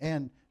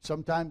 And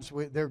sometimes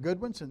they're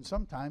good ones, and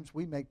sometimes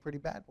we make pretty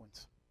bad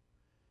ones.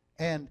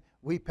 And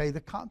we pay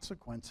the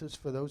consequences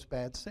for those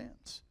bad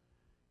sins.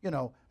 You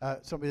know,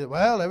 somebody says,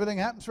 well, everything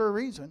happens for a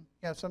reason.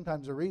 Yeah,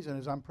 sometimes the reason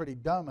is I'm pretty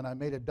dumb and I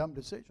made a dumb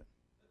decision.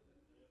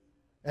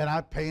 And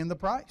I'm paying the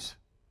price.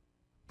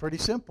 Pretty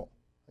simple.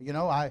 You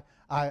know,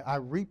 I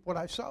reap what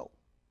I sow.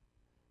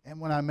 And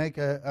when I make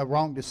a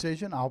wrong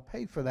decision, I'll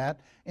pay for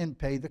that and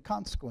pay the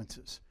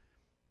consequences.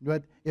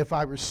 But if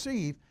I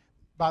receive,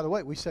 by the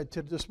way, we said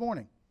this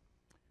morning,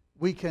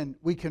 we can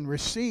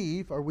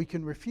receive or we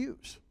can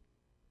refuse.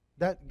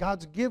 That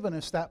God's given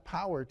us that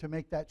power to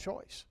make that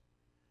choice.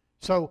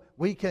 So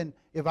we can,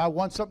 if I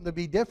want something to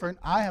be different,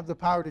 I have the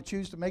power to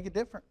choose to make it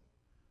different.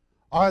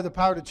 I have the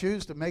power to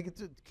choose to make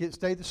it to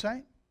stay the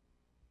same.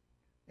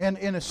 And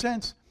in a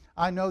sense,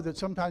 I know that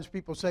sometimes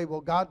people say,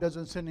 well, God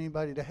doesn't send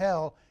anybody to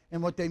hell.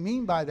 And what they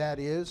mean by that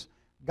is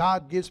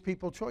God gives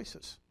people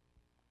choices.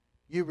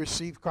 You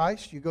receive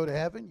Christ, you go to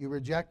heaven. You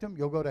reject Him,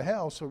 you'll go to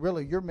hell. So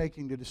really, you're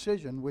making the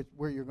decision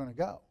where you're going to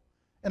go.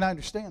 And I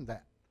understand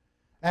that.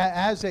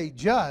 As a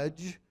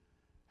judge,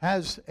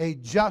 as a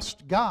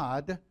just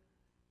God,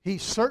 He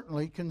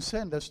certainly can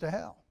send us to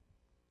hell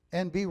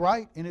and be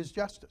right in His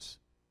justice,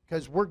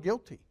 because we're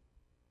guilty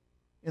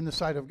in the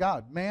sight of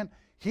God. Man,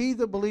 he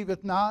that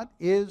believeth not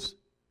is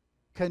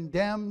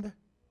condemned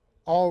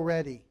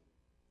already.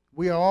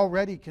 We are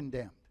already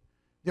condemned.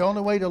 The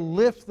only way to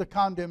lift the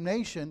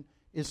condemnation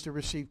is to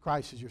receive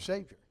Christ as your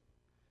Savior.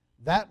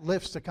 That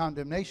lifts the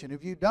condemnation.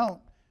 If you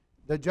don't,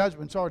 the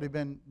judgment's already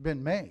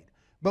been made.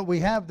 But we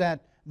have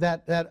that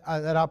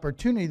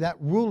opportunity, that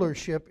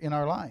rulership in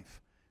our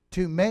life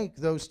to make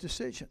those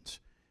decisions.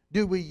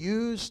 Do we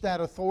use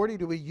that authority?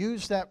 Do we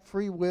use that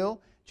free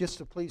will just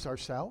to please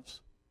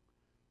ourselves?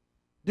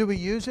 Do we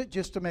use it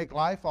just to make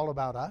life all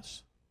about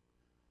us?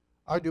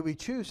 Or do we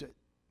choose it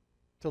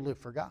to live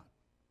for God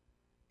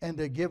and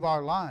to give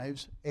our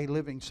lives a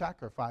living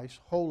sacrifice,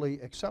 holy,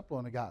 acceptable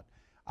unto God?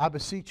 I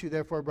beseech you,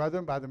 therefore,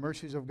 brethren, by the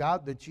mercies of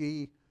God, that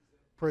ye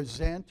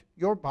present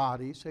your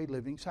bodies a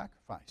living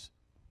sacrifice.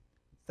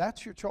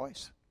 That's your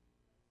choice.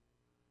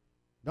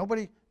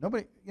 Nobody,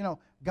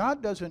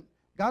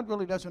 God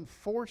really doesn't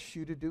force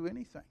you to do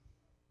anything.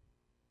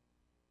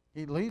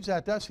 He leaves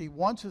that to us. He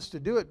wants us to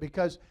do it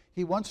because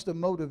He wants the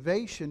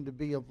motivation to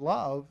be of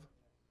love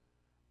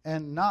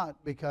and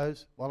not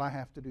because, well, I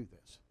have to do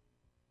this.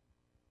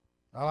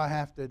 Oh, I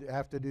have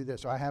to do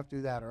this, or I have to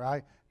do that,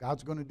 or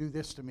God's going to do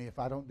this to me if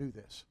I don't do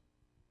this.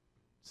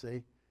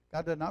 See?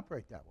 God doesn't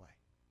operate that way.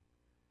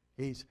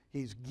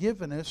 He's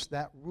given us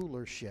that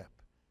rulership.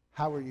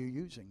 How are you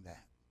using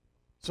that?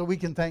 So we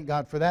can thank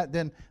God for that.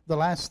 Then the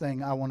last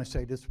thing I want to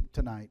say this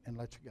tonight, and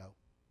let you go,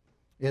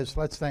 is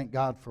let's thank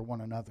God for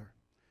one another.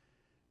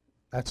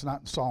 That's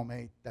not in Psalm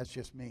 8. That's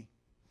just me.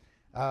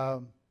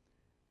 What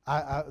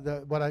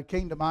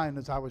came to mind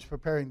as I was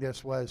preparing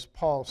this was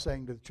Paul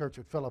saying to the church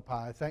at Philippi,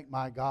 I thank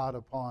my God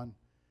upon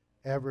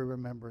every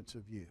remembrance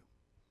of you.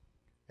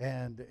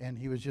 And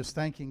he was just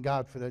thanking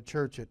God for that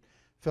church at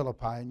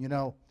Philippi. And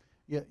you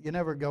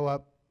never go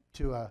up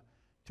to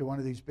one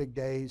of these big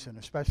days, and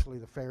especially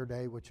the fair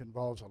day, which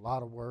involves a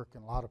lot of work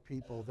and a lot of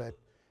people,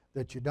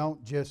 that you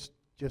don't just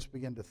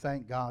begin to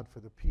thank God for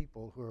the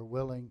people who are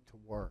willing to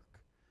work.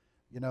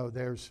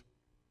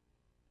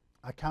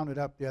 I counted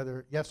up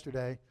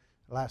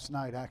last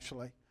night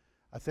actually,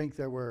 I think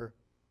there were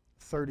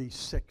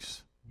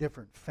 36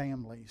 different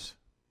families,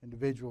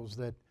 individuals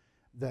that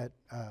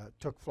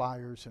took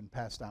flyers and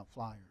passed out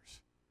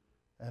flyers.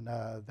 And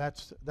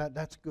that's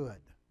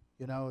good.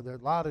 There are a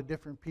lot of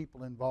different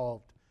people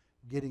involved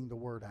getting the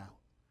word out.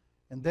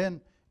 And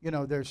then,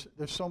 there's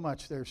so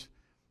much. There's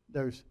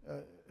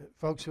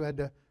folks who had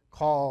to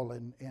call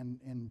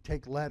and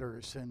take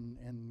letters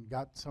and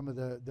got some of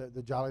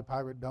the Jolly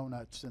Pirate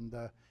donuts and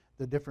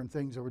the different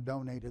things that were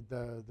donated,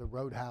 the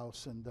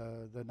roadhouse and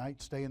the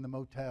night stay in the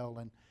motel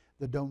and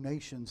the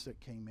donations that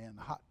came in,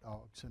 hot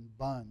dogs and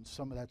buns.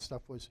 Some of that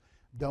stuff was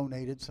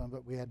donated. Some of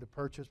it we had to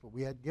purchase, but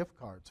we had gift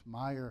cards.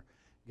 Meyer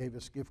gave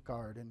us gift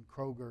card, and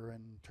Kroger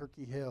and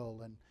Turkey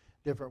Hill and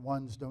different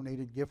ones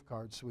donated gift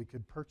cards so we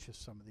could purchase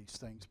some of these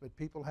things. But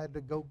people had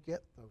to go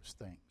get those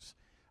things.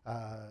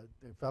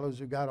 The fellows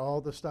who got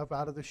all the stuff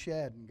out of the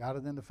shed and got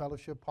it into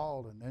Fellowship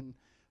Hall, and then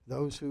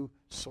those who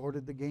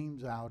sorted the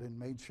games out and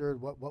made sure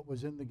what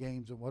was in the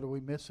games and what are we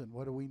missing,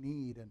 what do we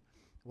need, and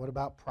what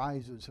about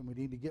prizes, and we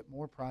need to get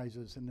more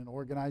prizes, and then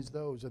organize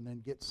those, and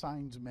then get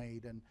signs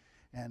made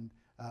and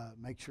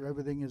make sure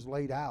everything is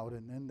laid out.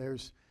 And then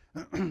there's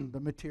the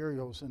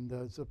materials and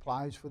the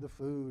supplies for the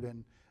food,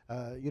 and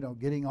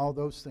getting all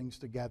those things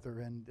together,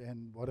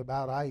 and what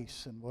about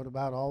ice, and what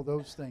about all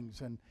those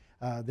things, and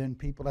then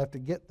people have to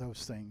get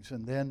those things,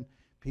 and then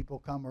people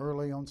come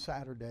early on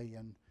Saturday,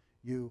 and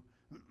you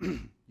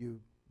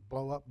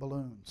blow up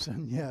balloons,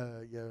 and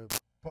you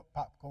put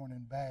popcorn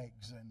in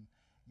bags, and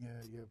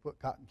you put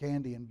cotton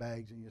candy in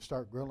bags, and you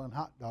start grilling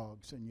hot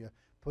dogs, and you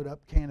put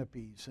up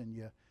canopies, and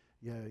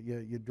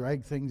you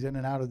drag things in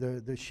and out of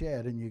the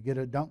shed, and you get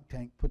a dunk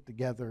tank put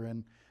together,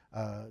 and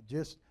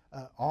just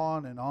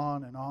on and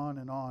on and on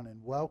and on,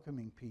 and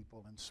welcoming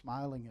people and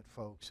smiling at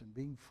folks and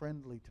being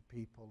friendly to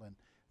people and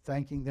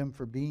thanking them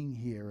for being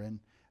here, and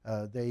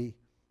they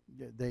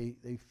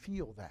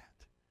feel that.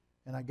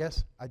 And I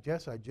guess I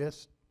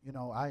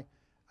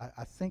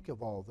think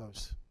of all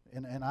those,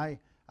 and I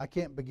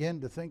can't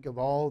begin to think of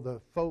all the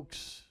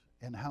folks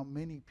and how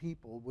many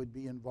people would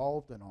be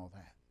involved in all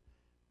that.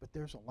 But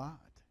there's a lot.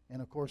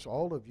 And of course,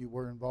 all of you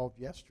were involved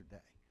yesterday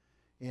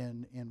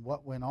in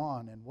what went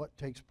on and what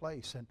takes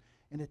place.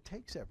 And it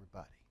takes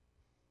everybody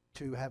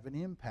to have an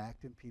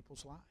impact in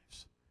people's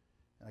lives.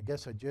 And I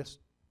guess I just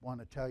want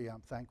to tell you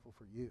I'm thankful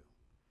for you.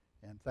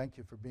 And thank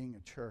you for being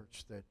a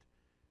church that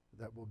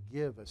will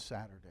give a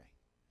Saturday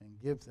and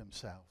give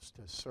themselves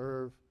to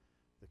serve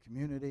the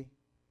community,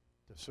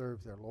 to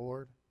serve their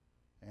Lord,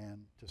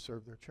 and to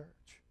serve their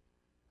church.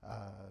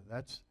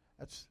 That's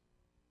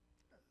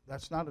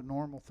not a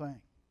normal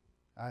thing.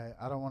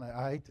 I don't want to.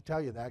 I hate to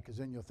tell you that, because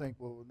then you'll think,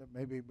 well,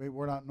 maybe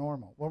we're not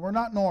normal. Well, we're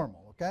not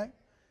normal, okay?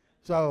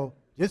 So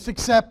just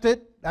accept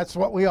it. That's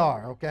what we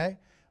are, okay?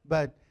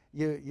 But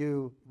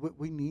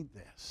we need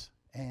this,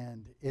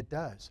 and it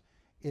does.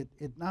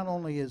 It not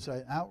only is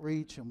an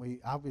outreach, and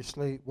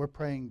we're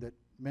praying that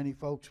many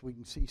folks we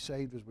can see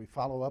saved as we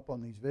follow up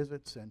on these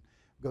visits and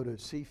go to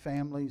see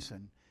families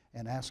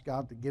and ask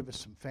God to give us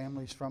some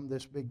families from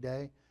this big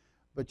day.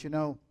 But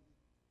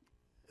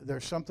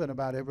there's something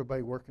about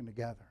everybody working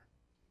together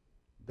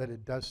that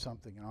it does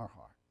something in our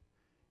heart.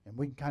 And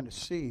we can kind of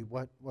see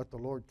what the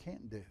Lord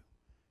can do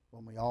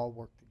when we all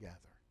work together.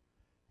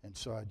 And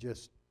so I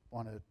just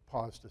want to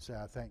pause to say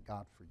I thank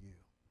God for you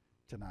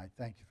tonight.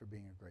 Thank you for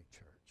being a great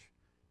church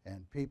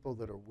and people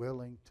that are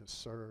willing to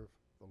serve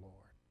the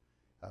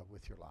Lord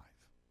with your life.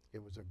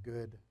 It was a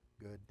good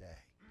day.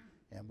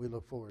 And we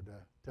look forward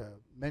to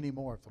many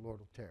more if the Lord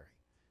will tarry.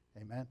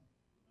 Amen?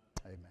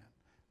 Amen.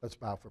 Let's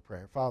bow for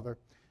prayer. Father,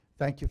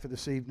 thank you for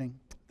this evening.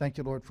 Thank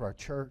you, Lord, for our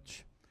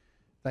church.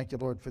 Thank you,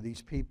 Lord, for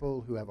these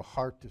people who have a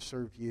heart to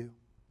serve you.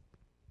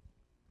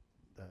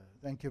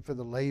 Thank you for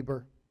the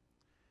labor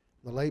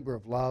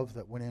of love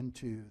that went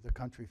into the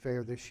country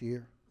fair this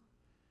year,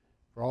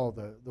 for all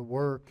the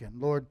work,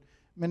 and, Lord,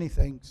 many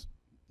things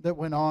that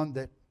went on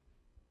that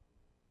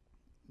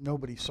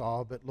nobody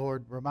saw. But,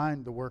 Lord,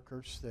 remind the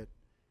workers that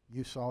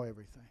you saw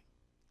everything,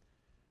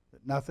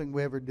 that nothing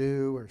we ever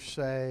do or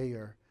say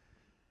or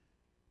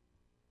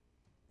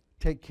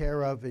take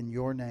care of in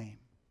your name,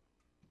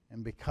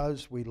 and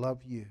because we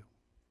love you,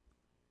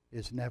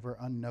 is never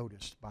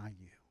unnoticed by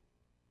you.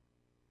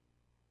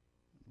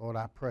 Lord,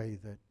 I pray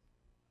that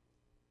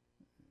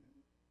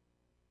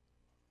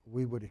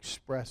we would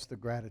express the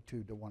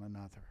gratitude to one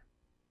another.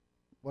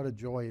 What a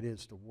joy it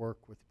is to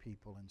work with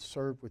people and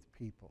serve with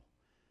people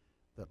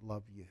that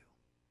love you.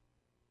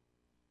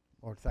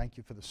 Lord, thank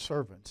you for the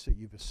servants that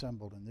you've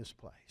assembled in this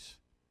place.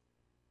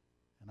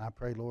 And I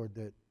pray, Lord,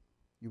 that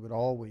you would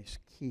always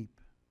keep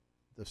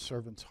the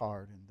servant's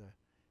heart and the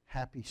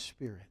happy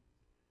spirit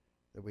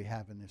that we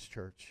have in this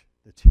church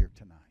that's here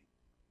tonight.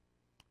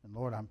 And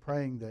Lord, I'm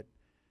praying that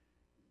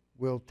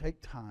we'll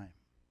take time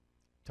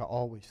to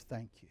always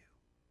thank you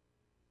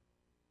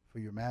for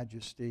your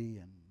majesty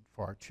and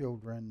for our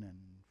children and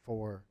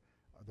for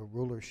the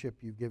rulership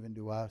you've given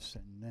to us,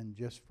 and then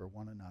just for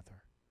one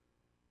another.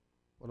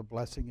 What a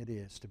blessing it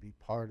is to be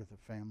part of the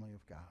family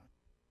of God.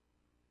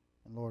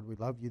 And Lord, we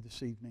love you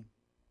this evening.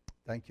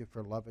 Thank you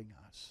for loving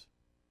us,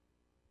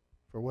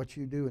 for what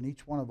you do in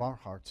each one of our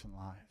hearts and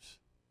lives.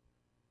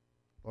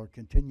 Lord,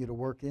 continue to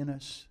work in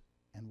us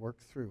and work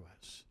through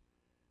us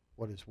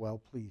what is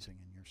well-pleasing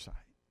in your sight.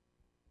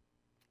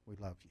 We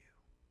love you.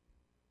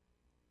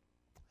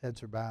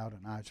 Heads are bowed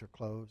and eyes are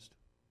closed.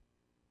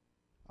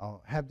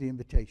 I'll have the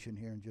invitation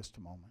here in just a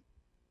moment.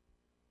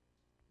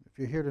 If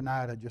you're here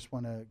tonight, I just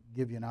want to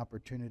give you an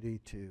opportunity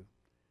to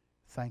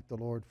thank the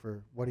Lord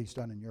for what he's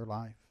done in your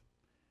life.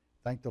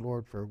 Thank the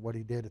Lord for what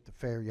he did at the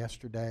fair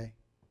yesterday.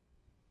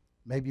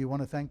 Maybe you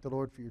want to thank the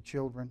Lord for your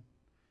children.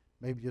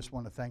 Maybe you just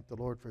want to thank the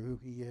Lord for who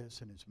he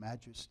is and his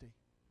majesty.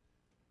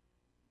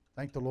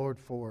 Thank the Lord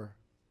for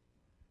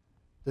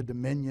the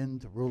dominion,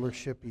 the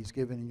rulership he's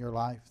given in your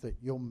life, that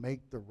you'll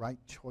make the right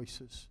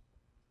choices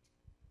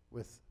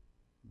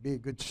be a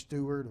good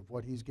steward of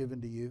what he's given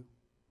to you.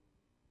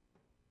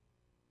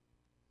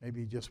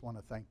 Maybe you just want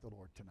to thank the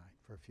Lord tonight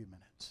for a few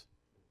minutes.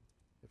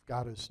 If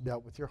God has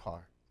dealt with your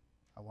heart,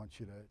 I want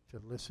you to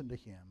listen to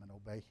him and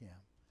obey him.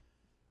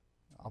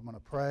 I'm going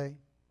to pray.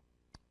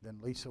 Then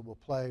Lisa will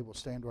play. We'll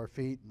stand to our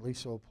feet, and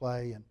Lisa will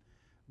play. And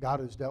God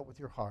has dealt with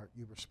your heart.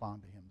 You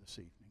respond to him this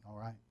evening, all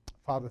right?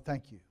 Father,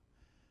 thank you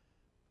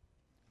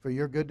for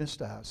your goodness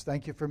to us.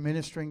 Thank you for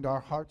ministering to our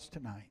hearts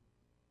tonight.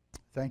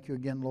 Thank you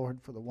again,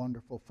 Lord, for the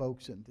wonderful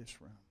folks in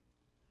this room.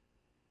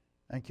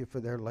 Thank you for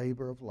their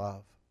labor of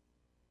love.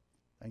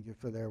 Thank you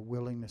for their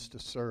willingness to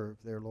serve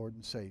their Lord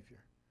and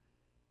Savior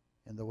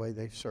in the way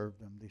they've served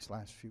them these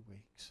last few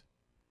weeks.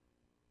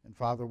 And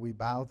Father, we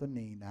bow the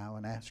knee now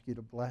and ask you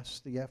to bless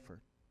the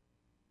effort.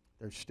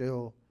 There's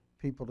still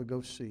people to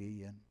go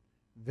see and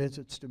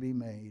visits to be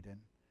made and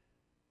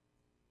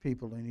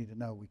people who need to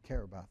know we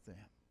care about them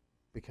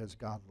because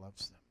God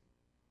loves them.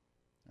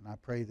 And I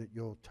pray that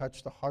you'll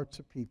touch the hearts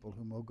of people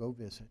whom we'll go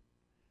visit.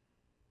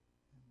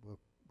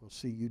 We'll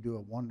see you do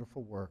a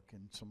wonderful work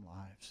in some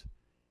lives.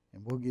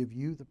 And we'll give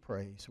you the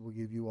praise. We'll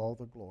give you all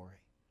the glory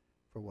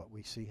for what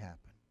we see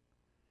happen.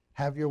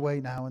 Have your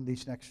way now in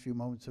these next few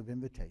moments of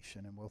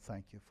invitation, and we'll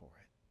thank you for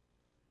it.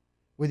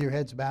 With your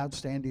heads bowed,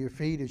 stand to your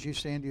feet. As you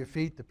stand to your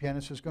feet, the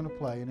pianist is going to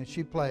play. And as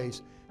she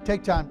plays,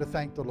 take time to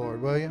thank the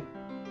Lord, will you?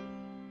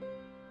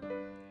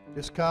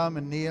 Just come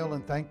and kneel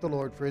and thank the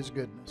Lord for His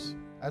goodness.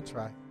 That's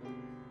right.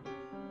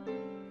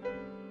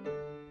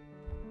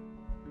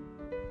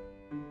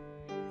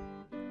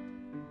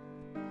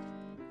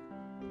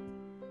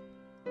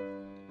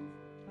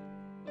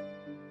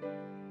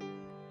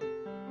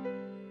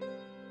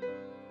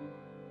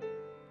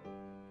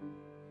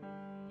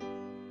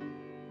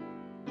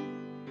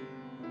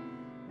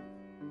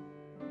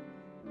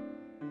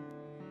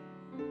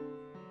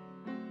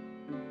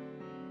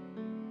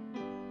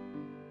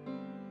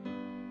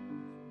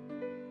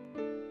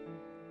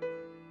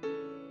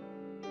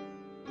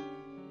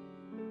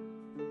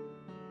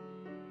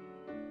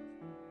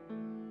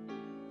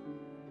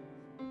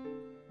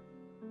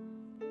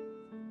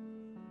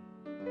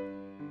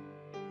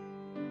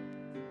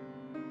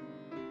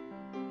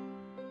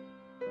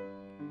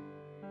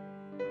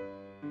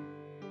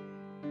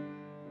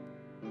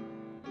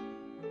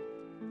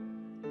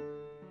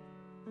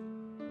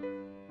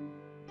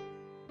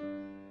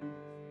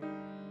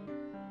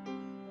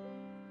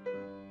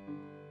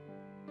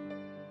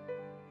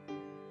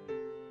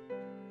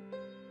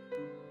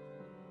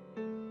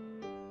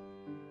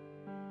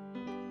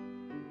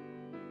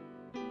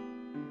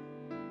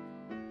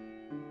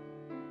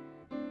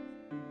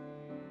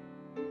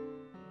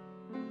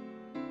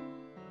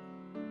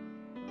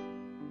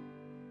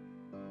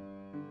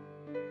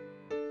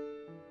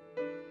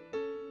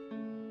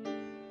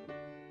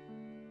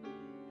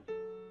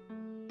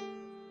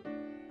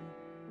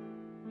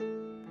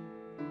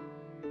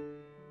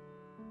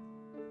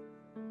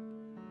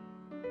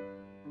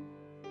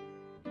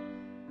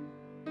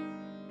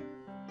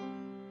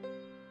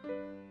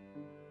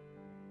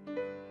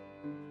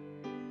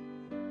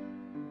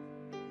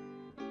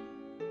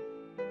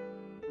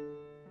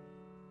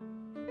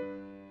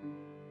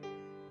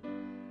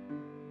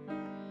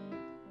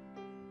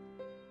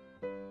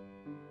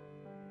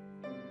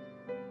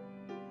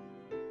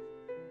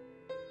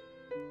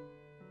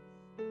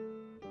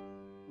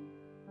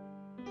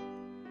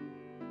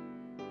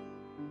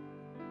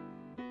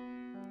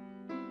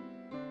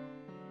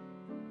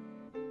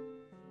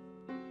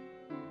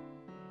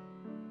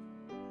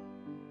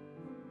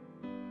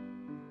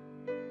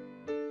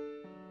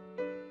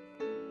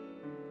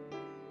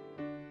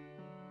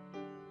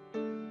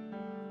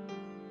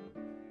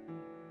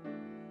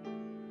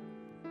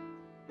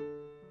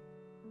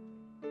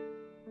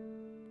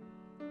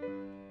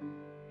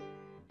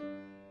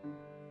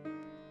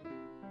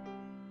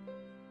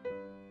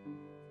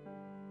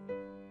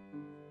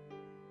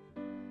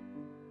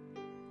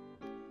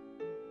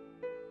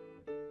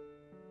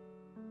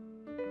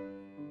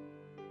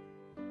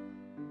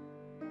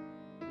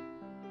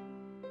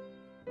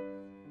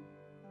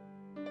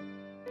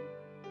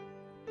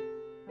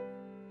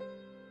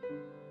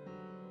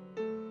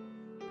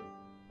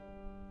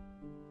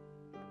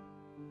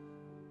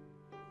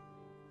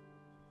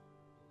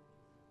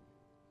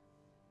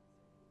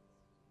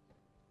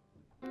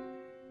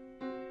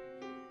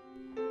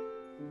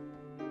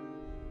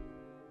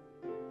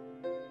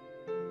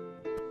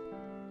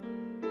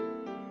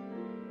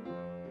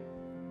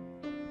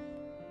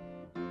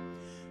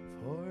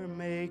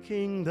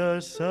 Making the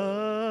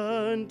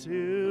sun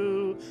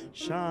to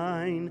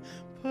shine,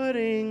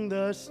 putting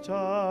the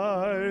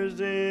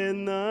stars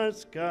in the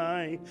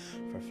sky,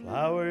 for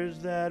flowers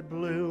that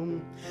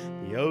bloom,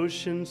 the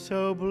ocean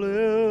so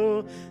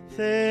blue.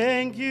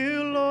 Thank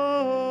you,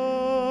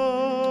 Lord,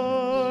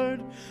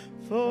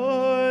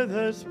 for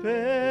the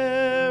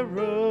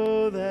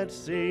sparrow that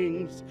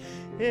sings.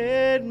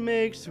 It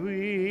makes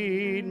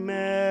sweet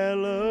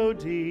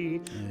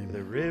melody.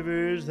 The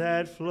rivers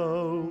that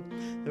flow,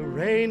 the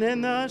rain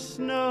and the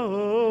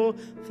snow.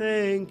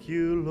 Thank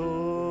you,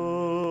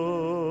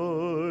 Lord.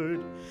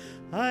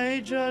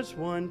 I just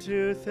want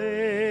to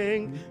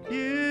thank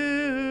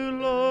you,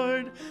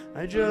 Lord.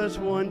 I just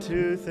want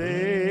to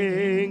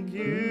thank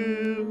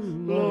you,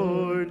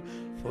 Lord,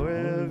 for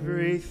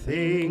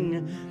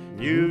everything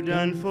you've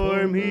done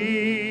for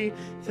me.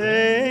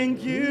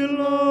 Thank you,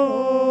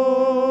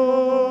 Lord.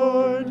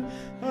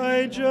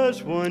 I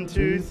just want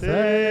to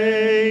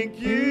thank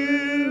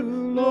you,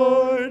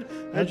 Lord.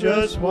 I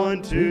just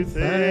want to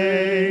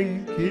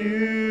thank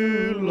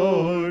you,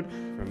 Lord,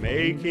 for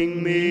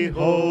making me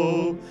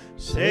whole,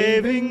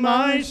 saving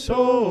my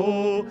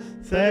soul.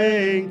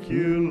 Thank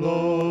you,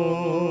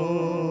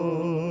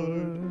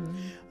 Lord.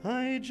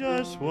 I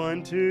just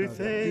want to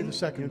thank do the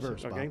second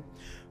verse, Bob. Okay.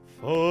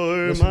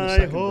 For Listen to the my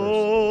second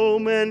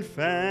home and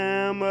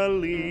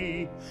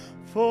family,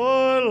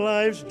 for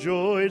life's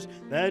joys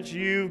that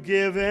you've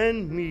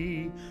given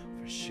me,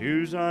 for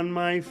shoes on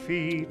my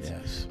feet,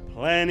 Yes.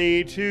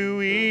 plenty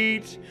to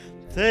eat.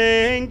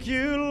 Thank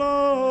you,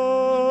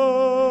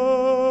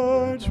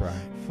 Lord. That's right.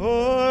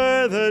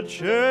 For the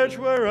church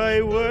where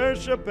I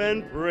worship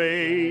and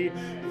pray,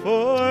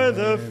 for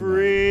the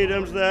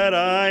freedoms that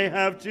I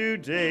have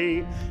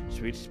today.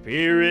 Sweet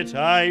Spirit,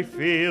 I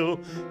feel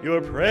your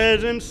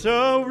presence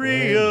so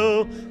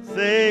real.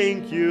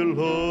 Thank you,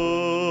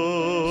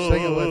 Lord.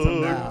 Sing it with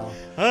them now.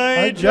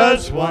 I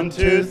just want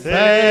to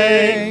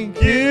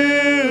thank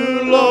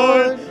you,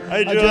 Lord.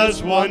 I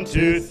just want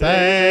to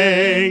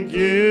thank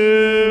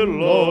you,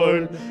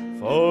 Lord,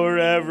 for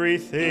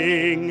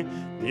everything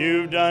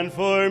you've done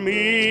for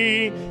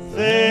me.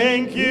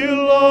 Thank you,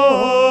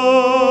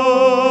 Lord.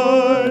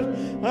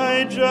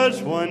 I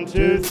just want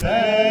to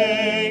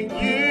thank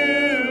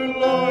you,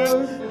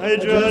 Lord. I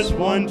just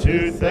want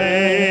to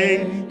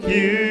thank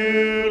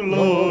you,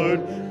 Lord,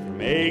 for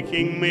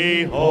making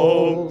me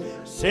whole,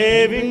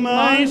 saving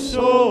my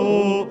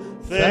soul.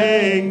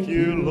 Thank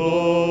you,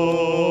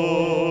 Lord.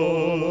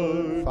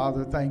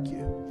 Father, thank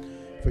you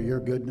for your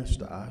goodness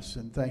to us,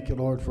 and thank you,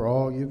 Lord, for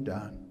all you've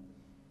done.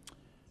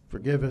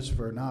 Forgive us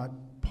for not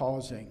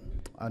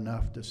pausing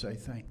enough to say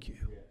thank you.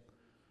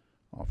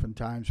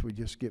 Oftentimes we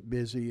just get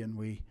busy and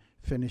we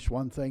finish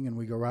one thing and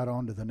we go right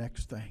on to the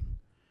next thing,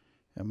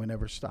 and we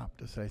never stop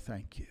to say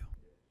thank you.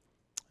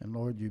 And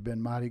Lord, you've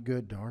been mighty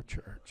good to our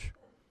church,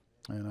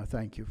 and I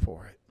thank you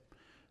for it.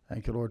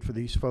 Thank you, Lord, for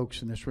these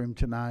folks in this room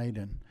tonight,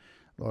 and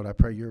Lord, I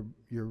pray your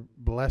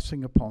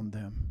blessing upon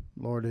them.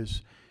 Lord,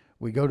 as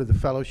we go to the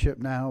fellowship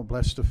now,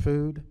 bless the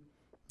food.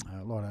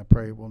 Lord, I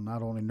pray it will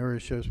not only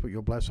nourish us, but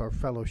you'll bless our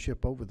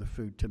fellowship over the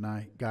food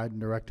tonight, guide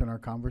and direct in our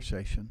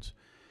conversations.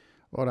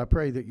 Lord, I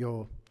pray that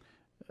you'll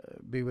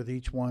be with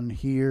each one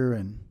here,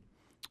 and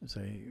as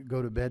they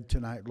go to bed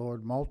tonight,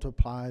 Lord,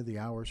 multiply the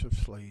hours of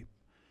sleep.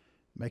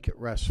 Make it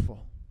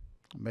restful.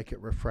 Make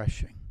it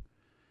refreshing.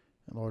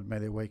 And Lord, may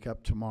they wake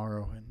up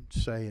tomorrow and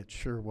say it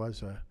sure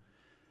was a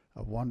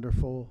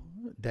wonderful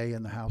day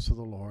in the house of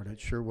the Lord. It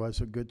sure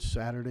was a good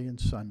Saturday and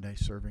Sunday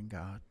serving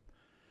God.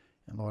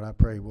 And Lord, I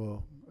pray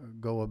we'll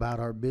go about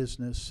our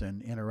business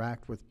and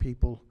interact with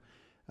people,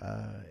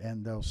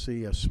 and they'll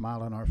see a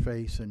smile on our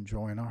face and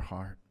joy in our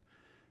heart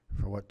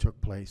for what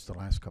took place the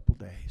last couple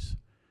days.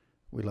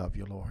 We love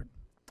you, Lord,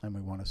 and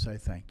we want to say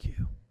thank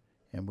you.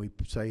 And we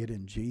say it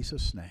in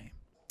Jesus' name.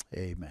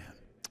 Amen.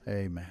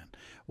 Amen.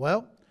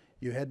 Well,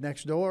 you head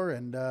next door,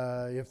 and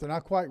if they're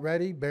not quite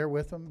ready, bear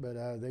with them,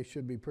 but they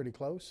should be pretty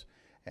close.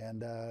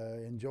 And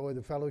enjoy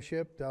the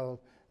fellowship.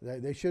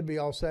 They should be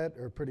all set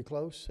or pretty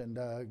close. And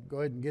go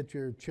ahead and get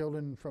your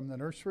children from the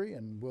nursery,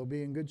 and we'll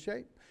be in good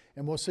shape.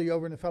 And we'll see you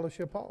over in the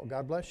fellowship hall.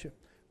 God bless you.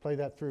 Play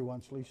that through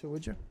once, Lisa,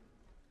 would you?